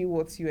actually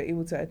what you were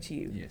able to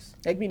achieve.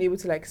 Like being able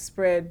to like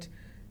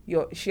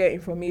share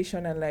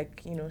information and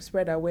like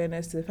spread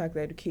awareness to the fact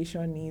that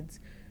education needs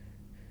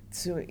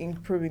to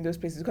improve in those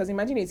places. Because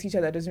imagine a teacher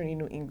that doesn't really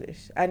know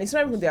English, and it's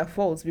not even their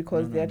fault,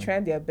 because they're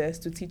trying their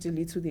best to teach the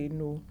little they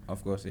know.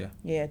 Of course,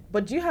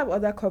 But do you have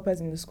other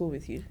Corpers in the school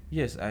with you?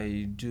 Yes,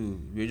 I do.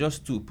 We're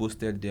just two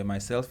posted there,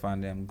 myself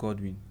and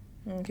Godwin.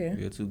 Okay.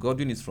 We're two.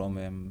 Godwin is from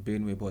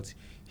Benue, but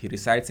he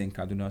resides in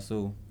Kaduna,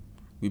 so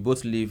we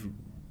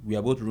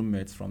are both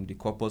roommates from the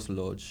Corpus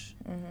Lodge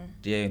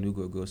there in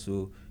Ugogo.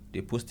 So they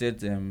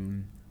posted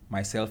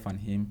myself and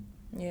him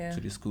to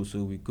the school,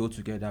 so we go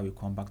together, we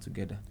come back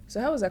together. So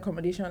how was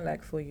accommodation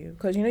like for you?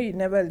 Because you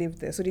never lived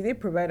there, so did they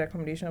provide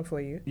accommodation for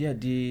you? Yeah,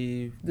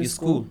 the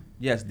school,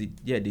 yes, they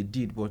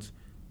did, but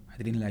I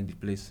didn't like the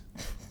place.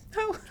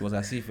 It was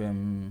as if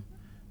the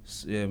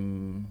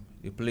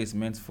place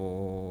meant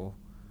for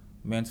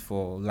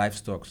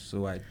livestock,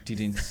 so I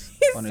didn't.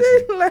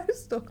 Honestly,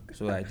 livestock.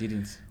 So I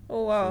didn't.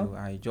 Oh wow. So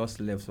I just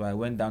left. So I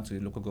went down to the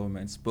local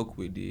government, spoke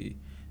with the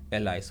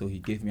LI, so he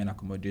gave me an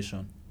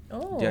accommodation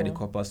there at the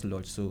Corpus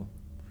Lodge. So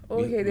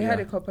they had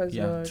a Corpus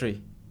Lodge.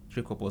 Three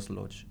Corpus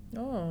Lodge.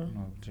 Oh.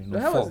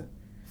 No,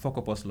 four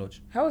Corpus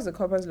Lodge. How was the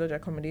Corpus Lodge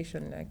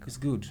accommodation like? It's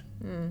good.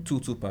 Two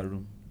per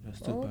room.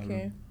 Just two per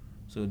room.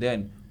 So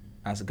then,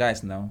 as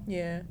guys now,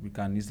 we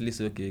can easily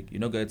say, okay,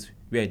 get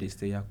where they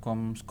stay.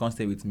 Come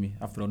stay with me.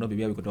 After all, not be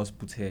where we could just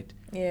put head.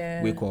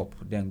 Wake up,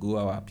 then go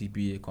our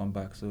PPA, come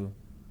back. So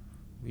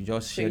we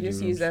just share the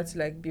rooms. Use that to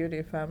like build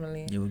a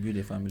family. Yeah, we build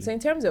a family. So in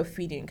terms of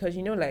feeding, because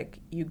like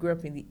you grew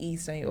up in the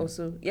East, and you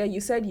also you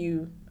said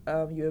you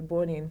were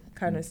born in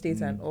Kano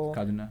State and all.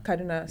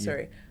 Kaduna,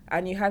 sorry.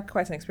 And you had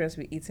quite an experience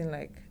with eating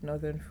like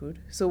northern food.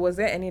 So was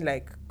there any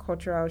like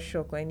cultural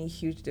shock or any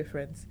huge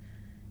difference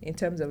in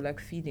terms of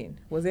like feeding?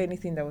 Was there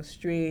anything that was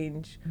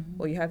strange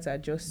or you had to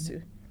adjust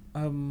to?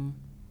 The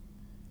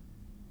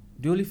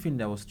only thing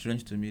that was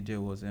strange to me there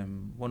was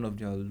one of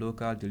their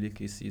local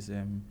delicacies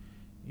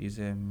is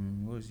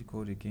what is it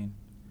called again?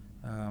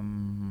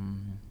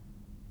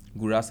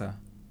 Gurasa.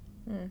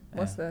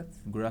 What's that?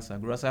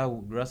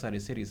 Gurasa, they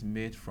said is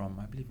made from,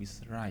 I believe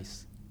it's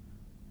rice.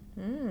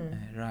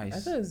 Rice. I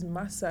thought it was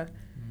masa.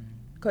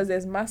 Because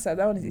there's masa,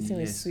 that one is eaten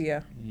with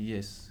suya.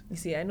 Yes. You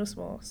see, I know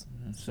smalls.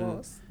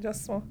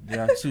 Just small.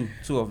 There are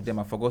two of them.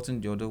 I've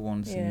forgotten the other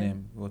one's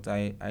name, but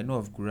I know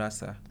of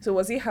gurasa. So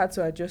was it hard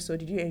to adjust, or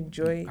did you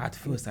enjoy At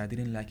first, I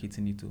didn't like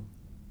eating it too.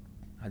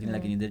 I didn't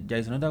like it. There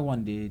is another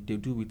one they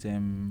do with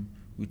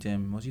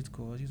what's it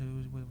called? Is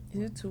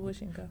it tuwo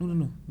shinka?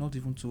 No, not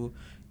even tuwo.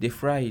 They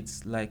fry it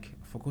like,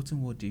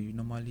 forgotten what they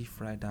normally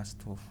fry that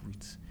stuff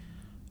with.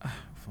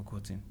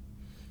 Forgotten.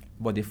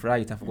 But they fry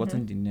it. I've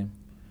forgotten the name.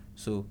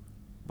 So,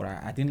 but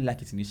I didn't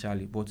like it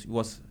initially. But it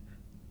was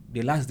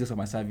the last days of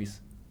my service.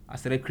 I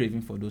started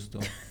craving for those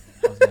stuff.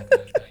 I was like,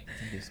 I'm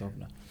eating this stuff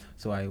now.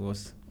 So I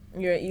was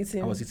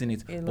eating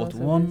it. But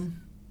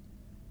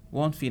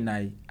one thing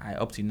I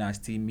up to now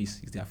still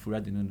miss is the afura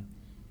de nono.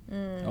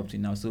 Up to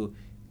now, so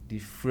the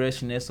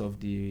freshness of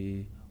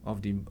the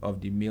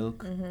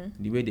milk,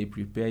 the way they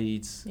prepare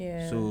it.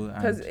 Yeah. So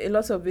because a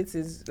lot of it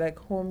is like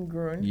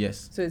homegrown.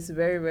 Yes. So it's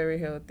very, very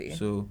healthy.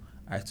 So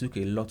I took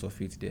a lot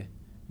of it there.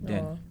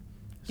 Then.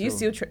 Do you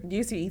still do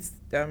you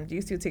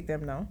still take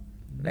them now?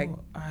 No, like,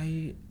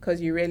 because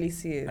you rarely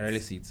see it. I rarely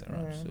see it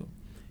around. So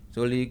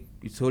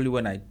it's only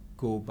when I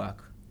go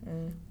back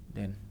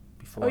then.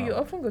 Before you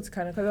often go to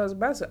Kano? Because I was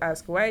about to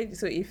ask why.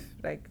 So if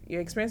like your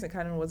experience in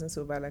Kano wasn't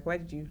so bad, like why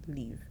did you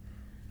leave?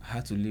 I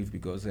had to leave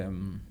because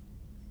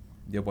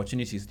the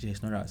opportunities is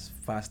just not as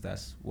fast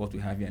as what we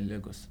have here in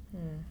Lagos.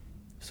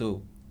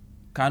 So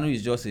Kano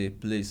is just a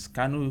place.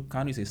 Kano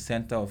is a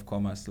center of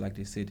commerce, like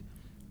they said.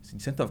 It's the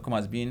center of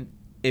commerce being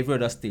every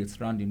other state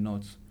around the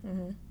north.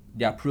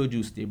 Their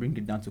produce, they bring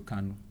it down to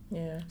Kano.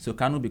 Yeah. So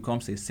Kano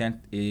becomes a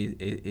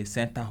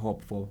center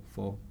hub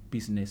for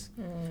business.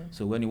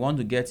 So when you want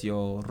to get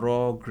your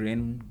raw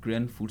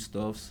grain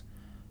foodstuffs,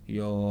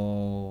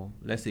 your,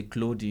 let's say,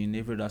 clothing,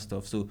 every other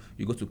stuff, so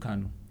you go to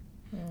Kano.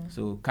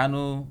 So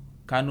Kano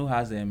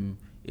has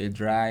a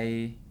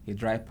dry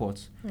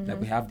port. Like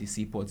we have the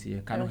seaport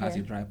here. Kano has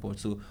a dry port.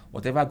 So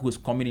whatever goods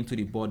coming into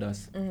the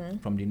borders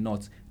from the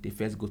north, they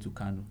first go to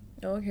Kano.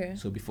 Okay.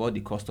 So before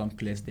the custom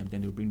clears them,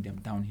 then they'll bring them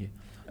down here.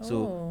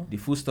 So the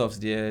foodstuffs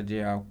there,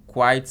 they are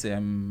quite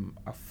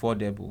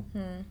affordable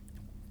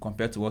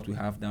compared to what we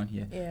have down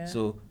here. Yeah.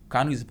 So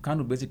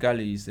Kano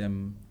basically is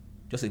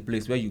just a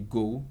place where you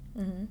go,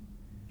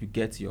 you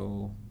get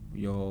your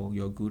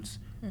goods,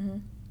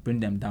 bring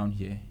them down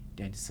here,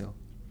 then sell.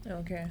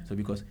 Okay. So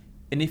because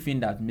anything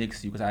that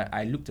makes you, because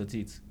I looked at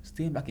it,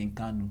 staying back in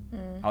Kano,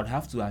 I would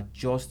have to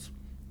adjust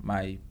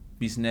my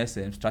business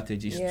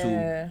strategies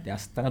to their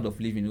standard of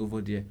living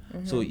over there.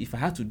 So if I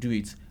had to do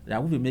it, I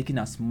wouldn't be making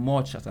as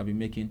much as I've been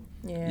making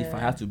if I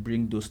had to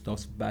bring those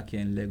stuffs back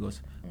here in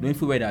Lagos. Knowing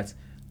full well that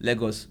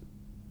Lagos,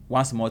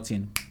 one small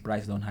thing,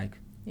 price don't hike.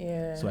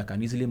 Yeah. So I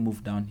can easily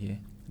move down here,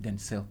 then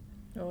sell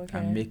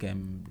and make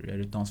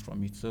returns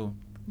from it. So.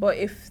 But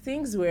if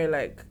things were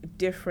like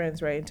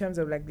different, right, in terms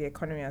of like the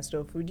economy and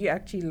stuff, would you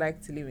actually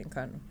like to live in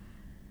Kano?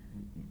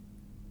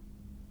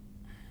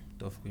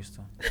 Tough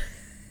question.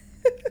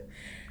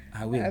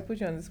 I will. I put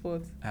you on the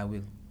spot. I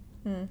will.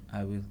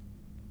 I will.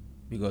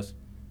 Because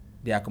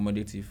they are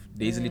accommodative.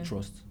 They easily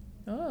trust.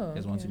 Oh.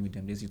 There's one thing with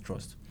them. They easily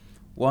trust.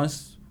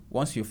 Once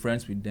you're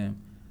friends with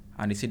them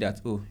and they say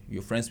that, oh,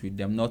 you're friends with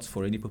them not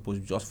for any purpose,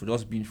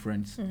 just being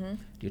friends,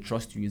 they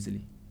trust you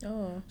easily.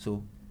 Oh.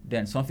 So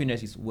then something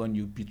else is when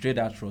you betray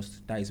that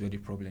trust, that is where the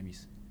problem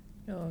is.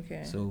 Oh,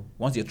 okay. So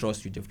once they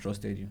trust you, they've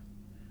trusted you.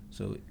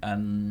 So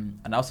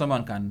and now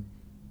someone can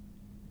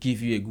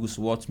give you a goods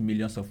worth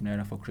millions of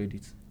naira for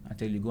credit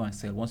until you go and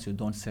sell. Once you're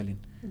done selling,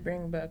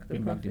 bring back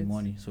the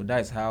money. So that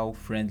is how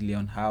friendly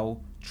and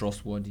how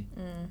trustworthy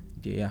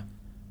they are.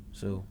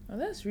 So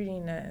that's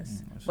really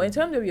nice. But in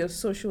terms of your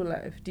social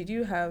life, did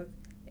you have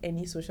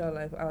any social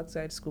life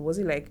outside school? Was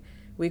it like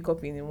wake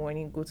up in the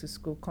morning, go to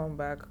school, come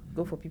back,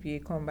 go for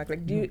PPA, come back?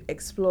 Like, do you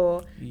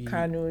explore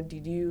Kano?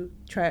 Did you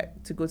try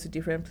to go to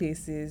different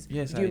places?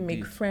 Yes, did you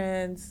make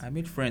friends? I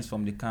made friends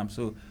from the camp.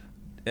 So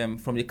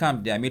from the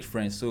camp, I made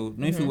friends. So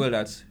knowing full well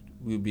that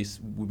will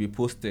be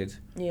posted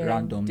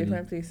randomly,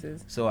 different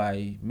places. So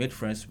I made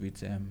friends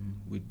with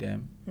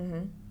them.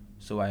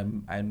 So I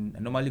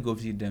normally go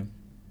visit them,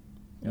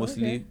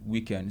 mostly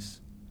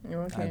weekends.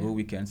 I go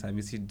weekends. I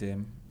visit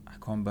them. I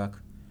come back.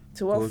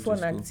 So what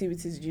fun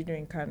activities did you do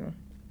in Kano?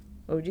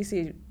 Or would you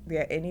say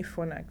there are any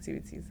fun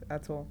activities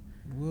at all?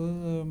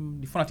 Well,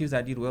 the fun activities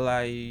I did, well,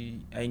 I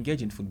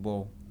engaged in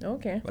football.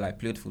 Okay. Well, I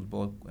played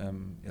football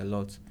a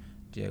lot,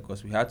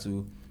 because we had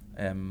to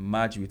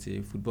merge with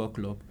a football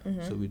club,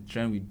 so we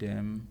train with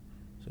them.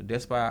 So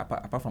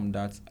apart from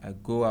that, I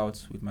go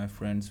out with my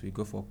friends. We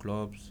go for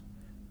clubs,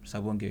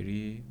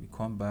 Sabongeri. We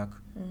come back.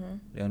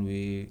 Then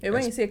we.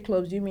 When you say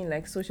clubs, do you mean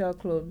like social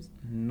clubs?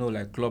 No,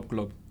 like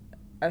club.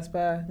 As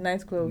per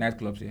nightclubs.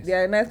 Nightclubs, yes.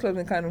 There are nightclubs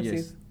in Kano State.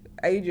 Yes.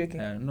 Are you joking?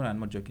 No, I'm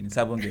not joking. In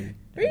Sabongeri.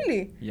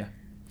 Really? Yeah.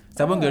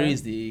 Sabongeri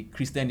is the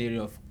Christian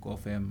area of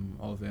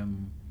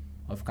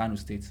Kano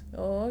State.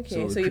 Oh,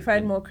 okay. So you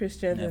find more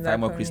Christians in that community.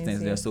 Find more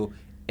Christians there. So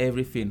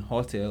everything,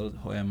 hotels,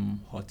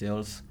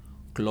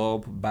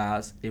 club,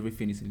 bars,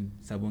 everything is in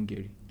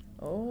Sabongeri.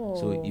 Oh.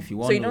 So if you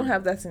want, so you don't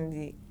have that in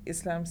the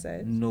Islam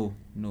side? No.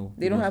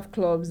 They don't have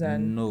clubs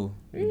and. No.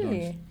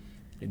 Really?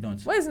 They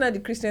don't. Why isn't that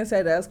the Christian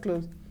side that has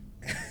clubs?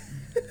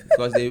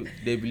 Because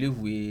they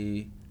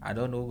believe I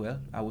don't know. Well,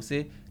 I would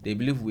say they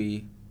believe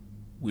we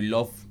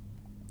love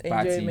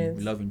partying,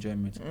 we love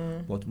enjoyment.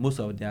 But most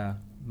of their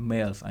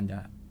males and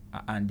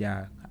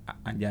their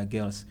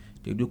girls,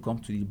 they do come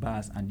to the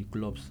bars and the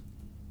clubs.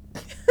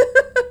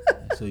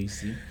 So you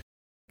see.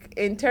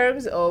 In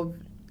terms of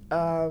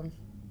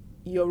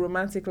your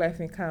romantic life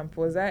in camp,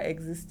 was that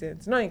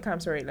existent? Not in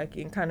camp, sorry, like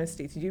in Kano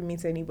State. Did you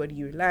meet anybody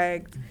you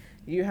liked?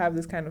 Did you have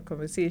this kind of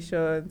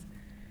conversations?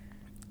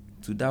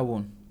 To that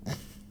one.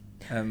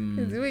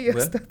 The way you're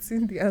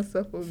starting the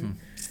answer for me.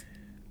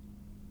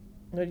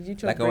 No, did you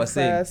try breakfast?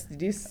 I was saying,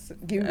 did you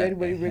give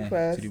anybody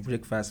breakfast? To the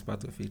breakfast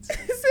part of it.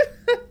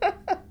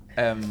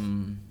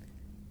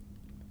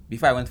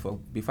 Before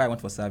I went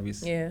for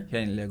service here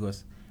in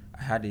Lagos,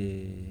 I had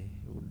a.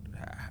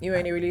 You were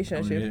in a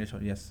relationship?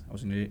 Yes, I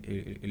was in a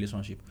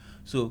relationship.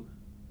 So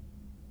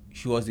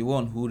she was the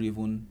one who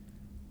even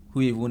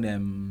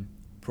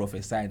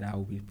prophesied that I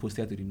would be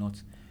posted to the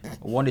north.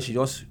 One day she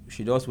just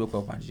woke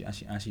up and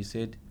she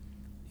said,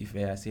 "If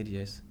I said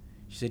yes."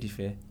 She said, "If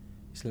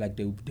it's like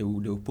they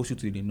will post you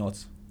to the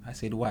north." I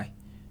said, "Why?"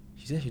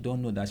 She said she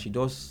don't know that. She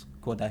just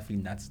got that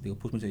feeling that they will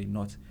post me to the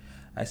north.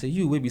 I said,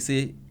 "You maybe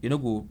say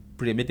go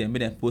pray, make them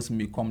post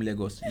me come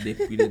Lagos. They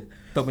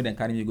tell me then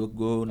carry me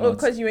go north." Oh,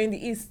 because you were in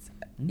the east.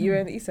 You were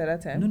in the East at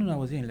that time? No, I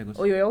was here in Lagos.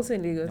 Oh, you were also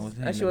in Lagos? And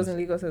she Lagos. was in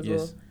Lagos as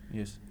well?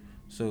 Yes.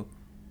 So,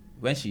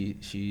 when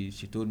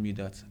she told me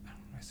that,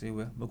 I said,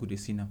 well, what could they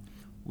see now?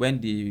 When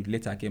the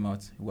letter came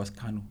out, it was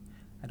Kano.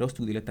 I just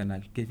took the letter and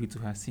I gave it to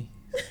her. See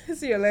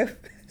your life.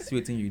 See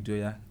what thing you do,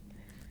 yeah.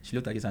 She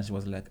looked at it and she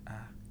was like,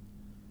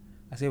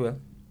 I said, well,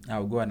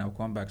 I'll go and I'll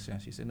come back.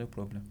 And she said, no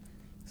problem.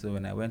 So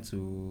when I went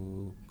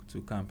to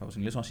camp, I was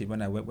in a relationship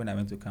when I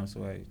went to camp,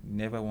 so I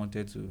never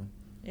wanted to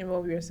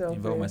involve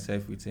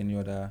myself with any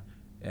other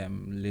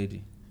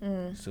lady.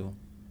 So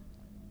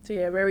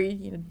you're a very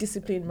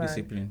disciplined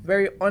man.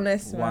 Very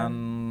honest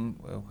man.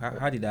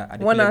 How did that?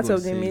 One out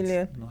of the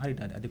million. No, how did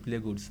that?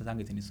 Adekunle Gold sang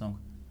it in the song.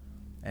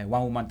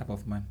 One woman type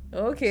of man.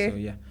 Okay. So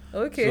yeah.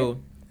 Okay. So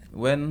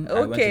when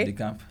I went to the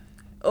camp.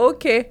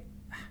 Okay.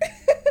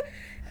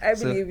 I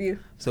believe you.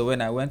 So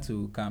when I went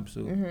to camp,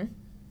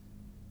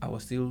 I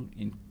was still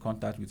in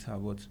contact with her,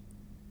 but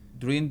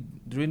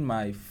during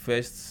my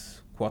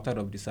first quarter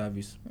of the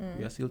service,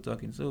 we are still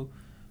talking. So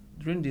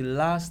during the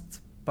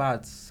last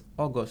part,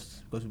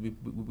 August, because we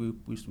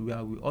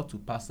ought to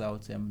pass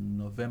out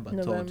November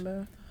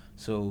 3rd.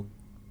 So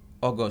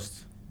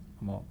August,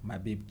 my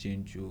babe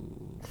changed.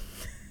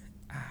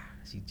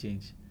 She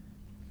changed.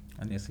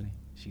 Honestly,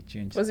 she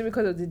changed. Was it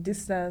because of the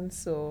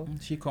distance or?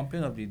 She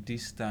complained of the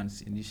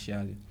distance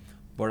initially,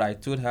 but I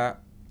told her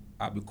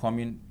I'll be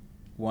coming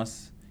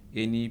once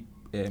any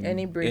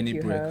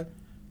break. Have.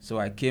 So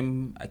I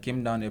came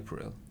down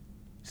April,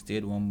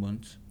 stayed 1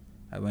 month.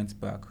 I went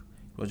back.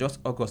 It was just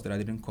August that I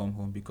didn't come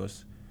home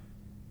because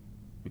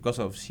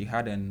of she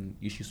had an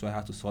issue, so I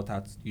had to sort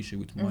out the issue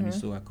with money.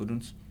 So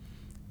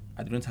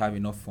I didn't have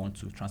enough funds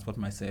to transport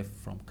myself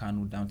from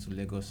Kano down to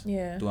Lagos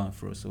to and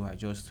fro. So I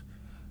just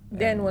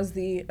then was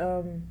the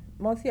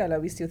monthly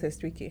allowance still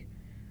 33K?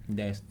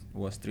 There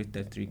was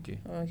 333K.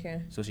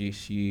 Okay. So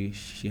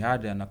she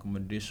had an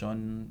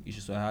accommodation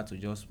issue, so I had to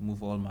just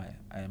move all my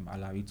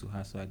allowance to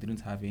her. So I didn't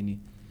have any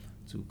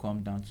to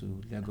come down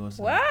to Lagos.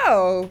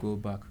 Wow. And go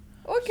back.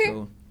 Okay.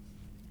 So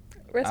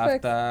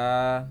respect.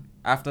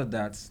 After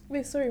that.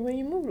 Wait, sorry. When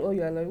you moved all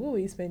your allowance, what were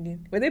you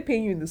spending? Were they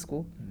paying you in the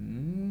school?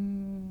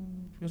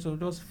 So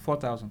it was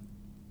 4,000.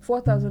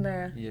 4,000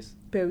 naira. Yes.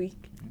 Per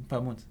week. Per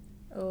month.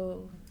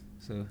 Oh.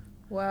 So.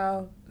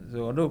 Wow.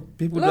 So although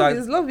people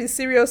love is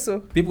serious, so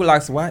people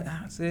ask why.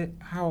 I say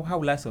how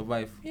will I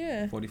survive?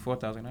 Yeah. For the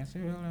 4,000, I say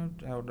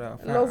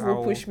love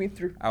will push me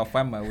through. I'll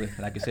find my way.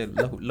 Like you said,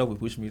 love will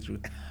push me through.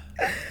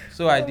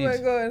 So I did. Oh my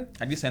God.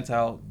 I did send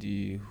out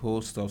the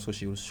whole stuff so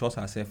she would sort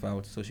herself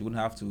out, so she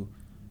wouldn't have to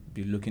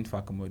be looking for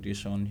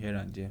accommodation here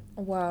and there.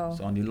 Wow.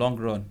 So on the long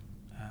run,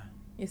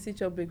 you sit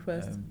your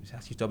breakfast. She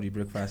sit up the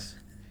breakfast.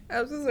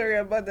 I'm so sorry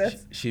about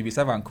that. She be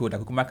serve and cold. I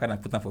could come back and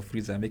put them for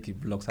freezer and make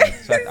it blocks.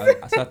 So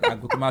I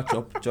could come out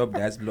chop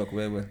the ice block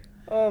well.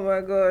 Oh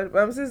my God.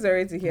 I'm so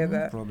sorry to hear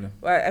that. No problem.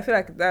 Well, I feel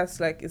like that's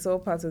it's all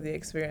part of the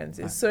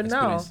experiences. So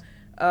experience.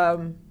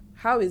 Now,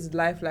 how is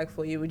life like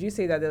for you? Would you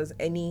say that there was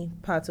any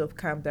part of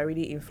camp that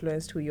really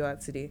influenced who you are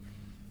today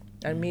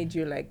and made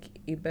you like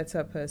a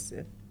better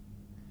person?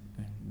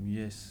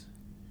 Yes.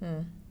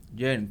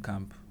 Here in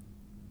camp,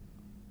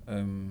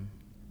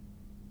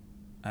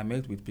 I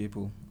met with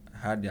people,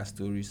 heard their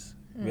stories,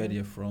 where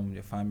they're from,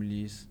 their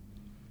families,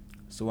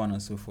 so on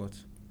and so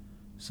forth.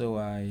 So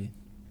I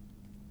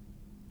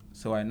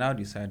now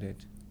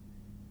decided,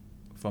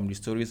 from the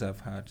stories I've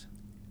heard,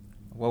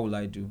 what will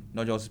I do?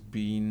 Not just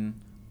being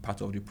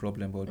part of the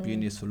problem, but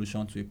being a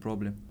solution to a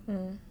problem.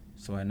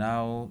 So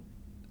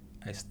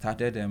I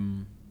started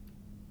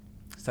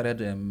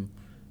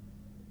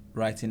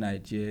writing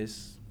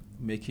ideas,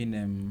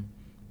 making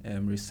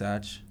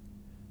research.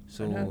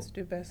 So and how to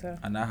do better.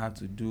 And I had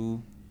to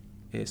do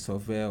a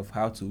survey of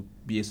how to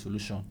be a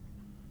solution.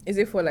 Is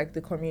it for like the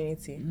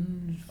community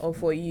or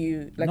for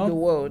you, like the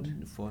world?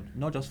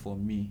 Not just for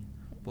me,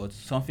 but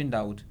something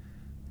that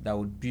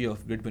would be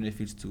of great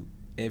benefit to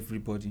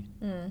everybody.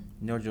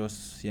 Not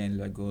just here in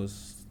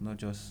Lagos, not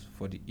just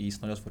for the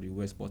East, not just for the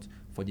West, but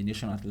for the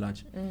nation at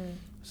large.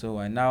 So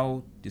I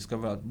now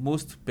discovered that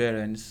most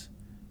parents,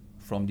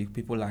 from the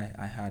people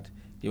I had,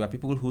 they were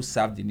people who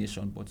served the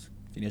nation, but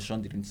the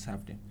nation didn't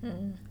serve them.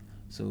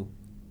 So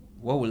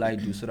what will I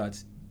do so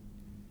that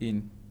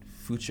in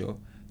future,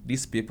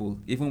 these people,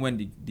 even when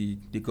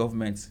the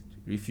government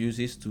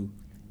refuses to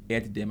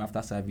aid them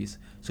after service,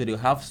 so they'll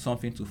have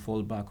something to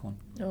fall back on.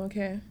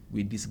 Okay.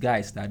 With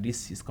disguise that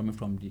this is coming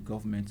from the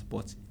government,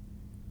 but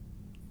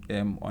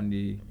on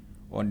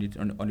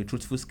the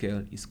truthful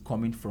scale, is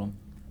coming from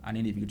an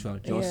individual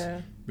just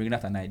bringing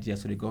out an idea,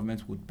 so the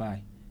government would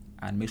buy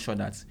and make sure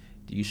that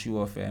the issue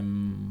of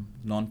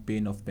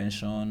non-paying of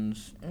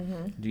pensions,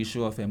 the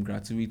issue of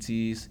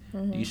gratuities,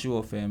 the issue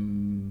of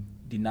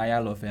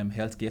denial of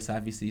healthcare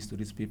services to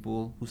these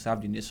people who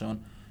serve the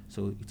nation,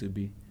 so it will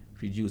be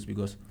reduced.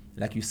 Because,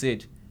 like you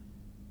said,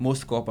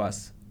 most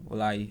corpers,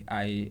 well,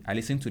 I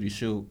listened to the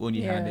show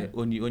only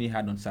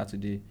had on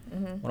Saturday.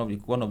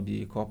 One of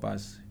the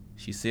corpers,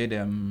 she said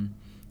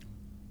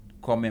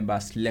corps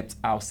members slept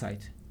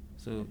outside.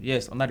 So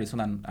yes, under the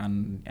sun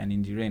and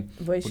in the rain.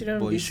 But it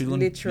shouldn't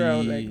be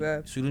literal like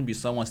that. Shouldn't be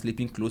someone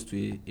sleeping close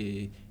to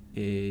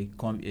a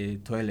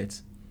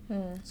toilet.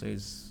 So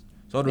it's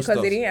all those because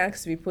stuff. they didn't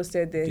ask to be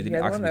posted there. They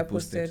didn't ask to be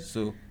posted.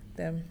 So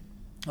them.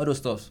 All those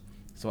stuff.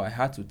 So I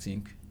had to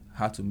think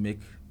how to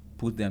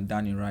put them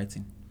down in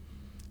writing.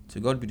 To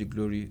God be the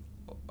glory.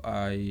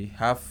 I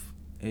have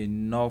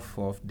enough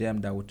of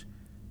them that would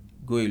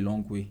go a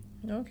long way.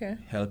 Okay.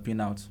 Helping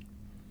out.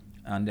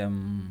 And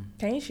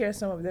can you share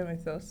some of them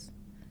with us?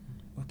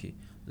 Okay.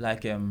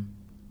 Like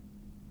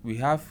we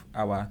have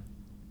our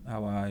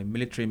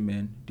military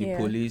men, the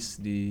police,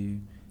 the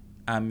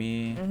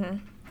army,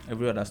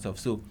 every other stuff.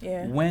 So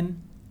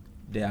when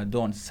they are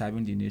done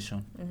serving the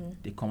nation,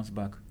 they comes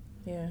back.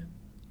 Yeah.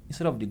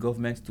 Instead of the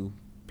government to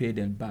pay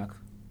them back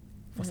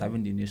for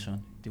serving the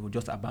nation, they will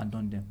just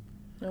abandon them.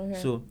 Okay.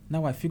 So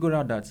now I figured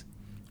out that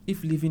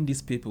if leaving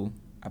these people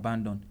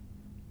abandoned,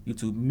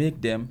 it will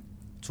make them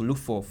to look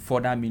for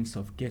further means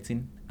of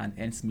getting an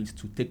ends meet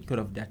to take care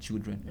of their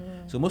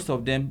children. So most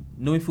of them,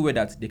 knowing full well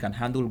that they can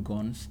handle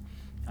guns,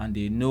 and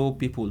they know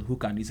people who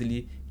can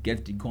easily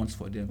get the guns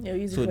for them. Yeah,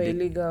 easy for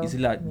illegal.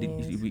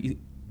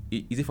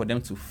 Easy for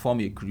them to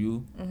form a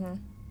crew,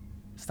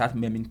 start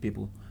maiming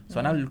people. So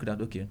I now look at,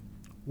 okay,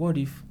 what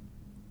if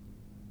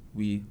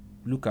we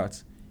look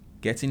at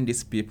getting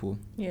these people?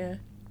 Yeah.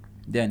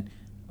 Then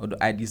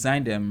I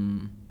designed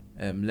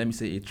let me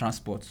say a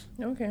transport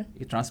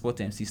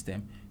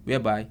system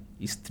whereby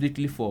it's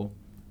strictly for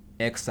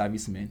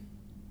ex-servicemen,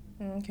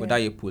 whether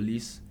a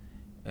police,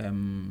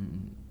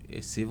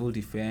 a civil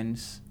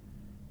defense,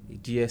 a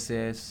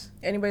DSS,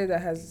 anybody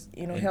that has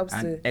helps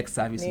the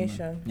ex-service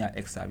nation.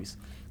 Ex-service.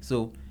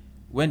 So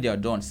when they are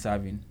done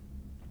serving,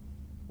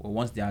 or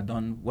once they're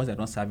done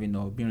serving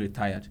or being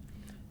retired,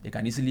 they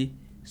can easily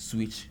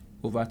switch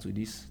over to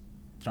this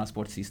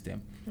transport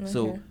system.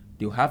 So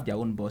they'll have their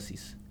own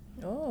buses.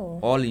 Oh.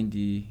 All in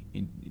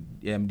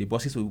the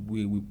buses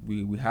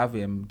we have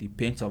the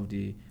paint of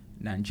the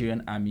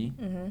Nigerian Army.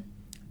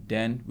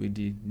 Then with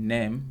the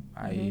name,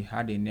 I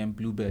had a name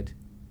Bluebird.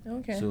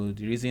 Okay. So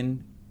the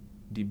reason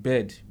the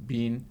bird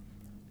being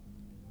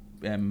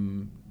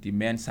the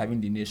men serving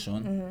the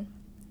nation,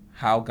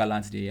 how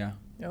gallant they are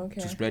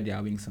to spread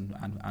their wings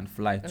and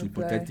fly to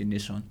protect the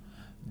nation.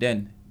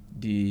 Then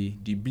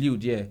the blue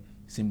there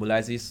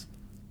symbolizes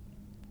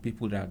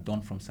people that are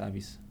done from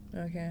service.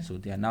 Okay. So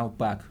they are now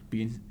back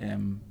being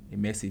a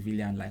mere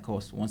civilian like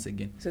us once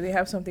again. So they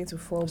have something to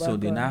fall back So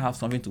they on. now have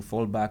something to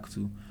fall back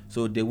to.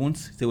 So they will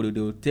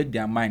take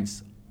their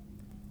minds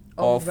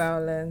off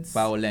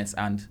violence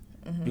and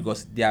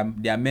because they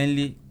are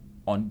mainly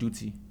on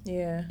duty.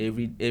 Yeah.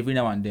 Every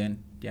now and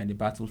then they are in the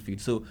battlefield.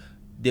 So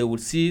they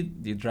would see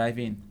the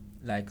driving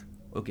like,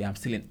 okay, I'm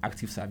still in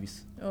active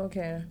service.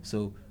 Okay.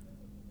 So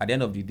at the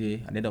end of the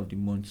day, at the end of the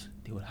month,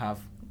 they will have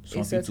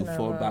something to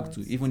fall back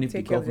to, even if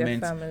the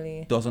government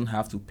doesn't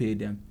have to pay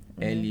them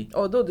early.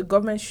 Although the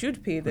government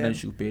should pay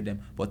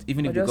them. But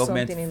even if the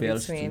government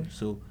fails to,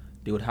 so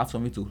they would have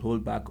something to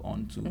hold back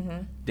on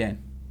to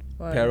then,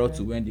 prior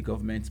to when the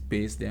government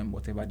pays them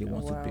whatever they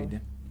want to pay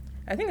them.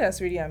 I think that's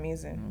really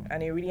amazing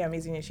and a really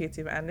amazing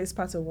initiative, and it's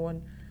part of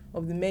one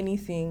of the many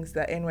things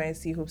that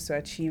NYSC hopes to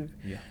achieve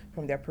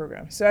from their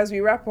program. So as we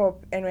wrap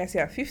up NYSC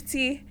at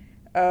 50,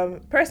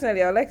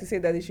 personally, I would like to say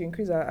that they should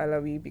increase our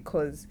alawi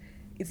because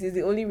it is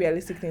the only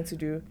realistic thing to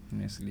do.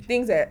 Honestly.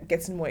 Things are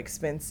getting more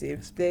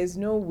expensive. There's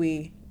no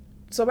way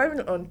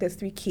surviving on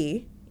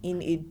 33K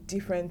in a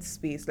different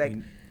space. Like,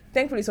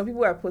 thankfully, some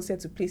people are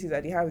posted to places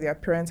that they have their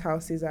parents'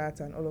 houses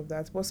at and all of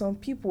that. But some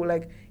people,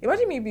 like,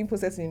 imagine me being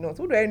posted in the north.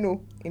 Who do I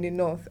know in the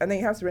north? And then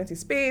you have to rent a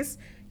space.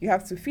 You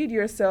have to feed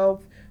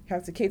yourself. You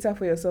have to cater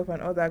for yourself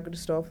and all that good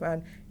stuff.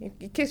 And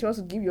in case you want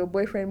to give your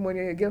boyfriend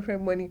money or your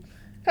girlfriend money,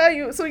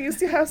 so you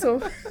still have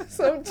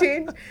some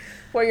change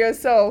for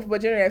yourself.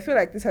 But generally, I feel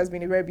like this has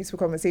been a very beautiful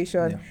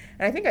conversation.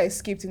 And I think I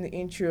skipped in the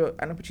intro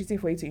an opportunity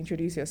for you to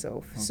introduce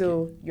yourself.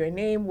 So your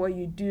name, what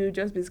you do,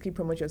 just basically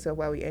promote yourself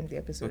while we end the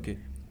episode. Okay.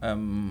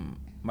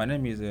 My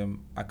name is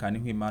Kano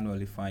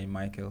Emmanuel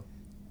Michael.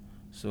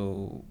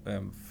 So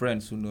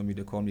friends who know me,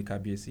 they call me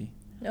KBC.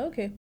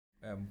 Okay.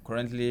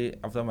 Currently,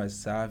 after my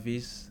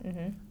service,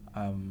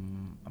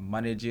 I'm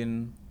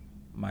managing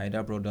my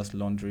elder brother's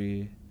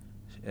laundry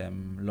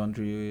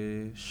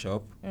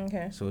shop.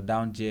 Okay. So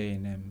down there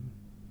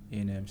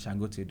in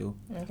Shangotedo.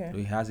 Okay. So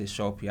he has a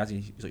shop.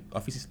 His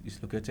office is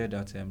located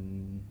at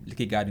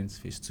Licky Gardens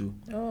Phase 2.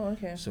 Oh,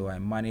 okay. So I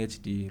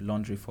manage the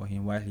laundry for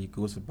him while he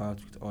goes about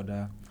with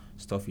other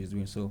stuff he's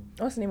doing. So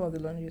what's the name of the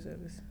laundry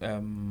service?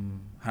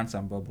 Hands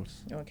and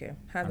Bubbles. Okay.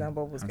 Hands and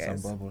Bubbles, guys.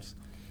 Hands and Bubbles.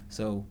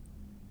 So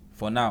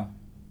for now,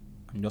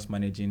 I'm just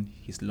managing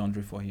his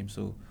laundry for him.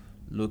 So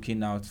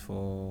looking out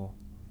for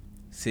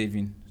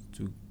saving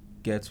to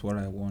get what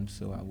I want,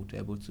 so I would be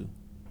able to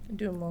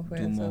do more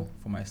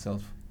for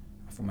myself,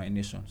 for my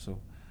nation. So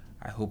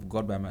I hope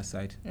God by my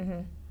side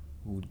we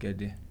would get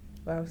there.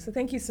 Wow. So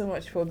thank you so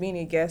much for being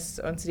a guest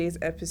on today's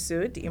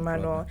episode,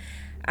 Emmanuel.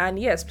 And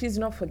yes, please do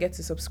not forget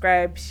to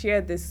subscribe,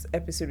 share this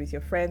episode with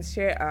your friends,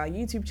 share our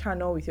YouTube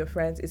channel with your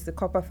friends. It's the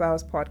Corper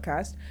Files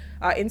podcast.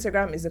 Our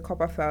Instagram is the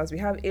Corper Files. We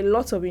have a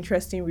lot of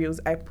interesting reels.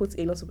 I put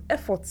a lot of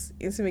efforts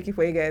into making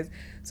for you guys.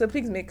 So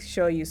please make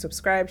sure you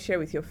subscribe, share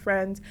with your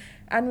friends,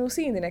 and we'll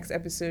see you in the next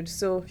episode.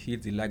 So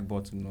hit the like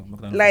button.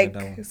 No,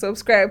 like,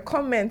 subscribe,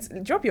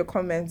 comment, drop your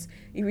comments.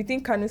 If you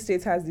think Kano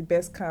State has the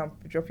best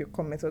camp, drop your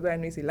comments. Although I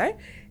know it's a lie.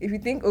 If you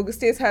think Ogun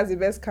State has the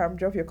best camp,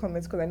 drop your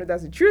comments because I know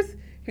that's the truth.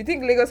 If you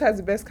think Lagos has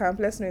the best camp,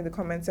 let's know in the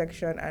comment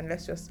section and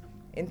let's just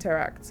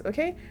interact.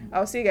 Okay?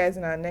 I'll see you guys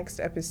in our next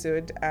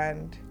episode.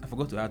 And I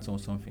forgot to add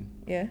something.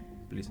 Yeah.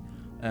 Please.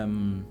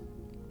 In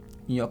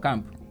your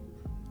camp,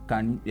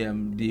 can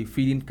the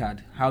feeding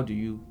card? How do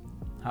you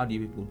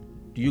people?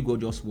 Do you go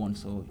just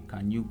once or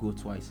can you go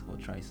twice or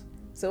thrice?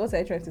 So what are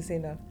you trying to say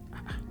now?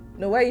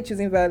 No, why are you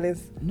choosing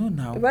violence? No,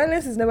 now.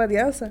 Violence is never the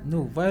answer.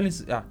 No,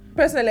 violence.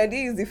 Personally, I did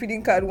use the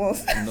feeding card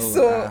once. No,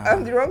 so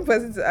I'm the wrong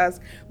person to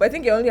ask. But I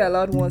think you're only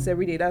allowed once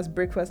every day. That's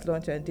breakfast,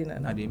 lunch, and dinner.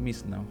 Now they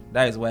miss now.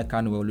 That is why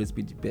Kano will always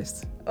be the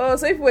best. Oh,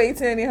 so if we're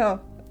eating anyhow,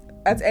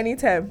 at any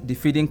time? The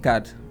feeding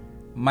card,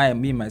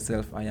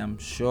 myself, I am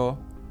sure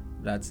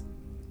that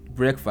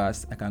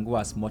breakfast, I can go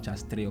as much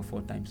as 3 or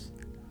 4 times.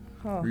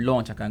 Huh.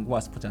 Lunch, I can go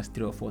as much as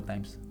 3 or 4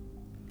 times.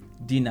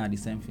 Dinner, the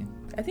same thing.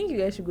 I think you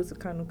guys should go to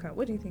Kano camp.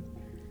 What do you think?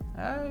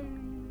 I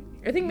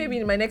think maybe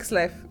in my next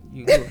life,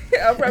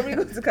 I'll probably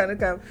go to Kano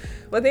camp.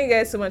 But thank you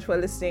guys so much for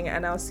listening,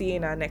 and I'll see you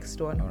in our next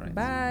one. All right.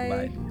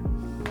 Bye. Bye.